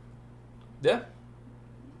 Yeah.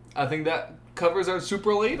 I think that covers our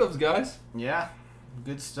superlatives, guys. Yeah,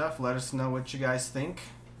 good stuff. Let us know what you guys think,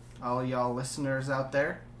 all y'all listeners out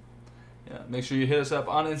there. Yeah, make sure you hit us up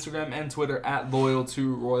on Instagram and Twitter at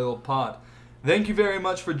Loyal2RoyalPod. Thank you very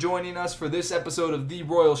much for joining us for this episode of the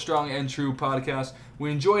Royal Strong and True podcast.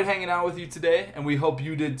 We enjoyed hanging out with you today, and we hope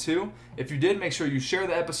you did too. If you did, make sure you share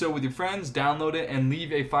the episode with your friends, download it, and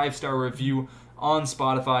leave a 5-star review on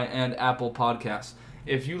Spotify and Apple Podcasts.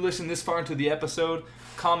 If you listen this far into the episode,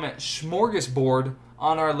 comment smorgasbord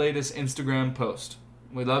on our latest Instagram post.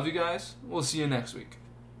 We love you guys. We'll see you next week.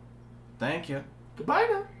 Thank you. Goodbye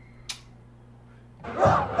now.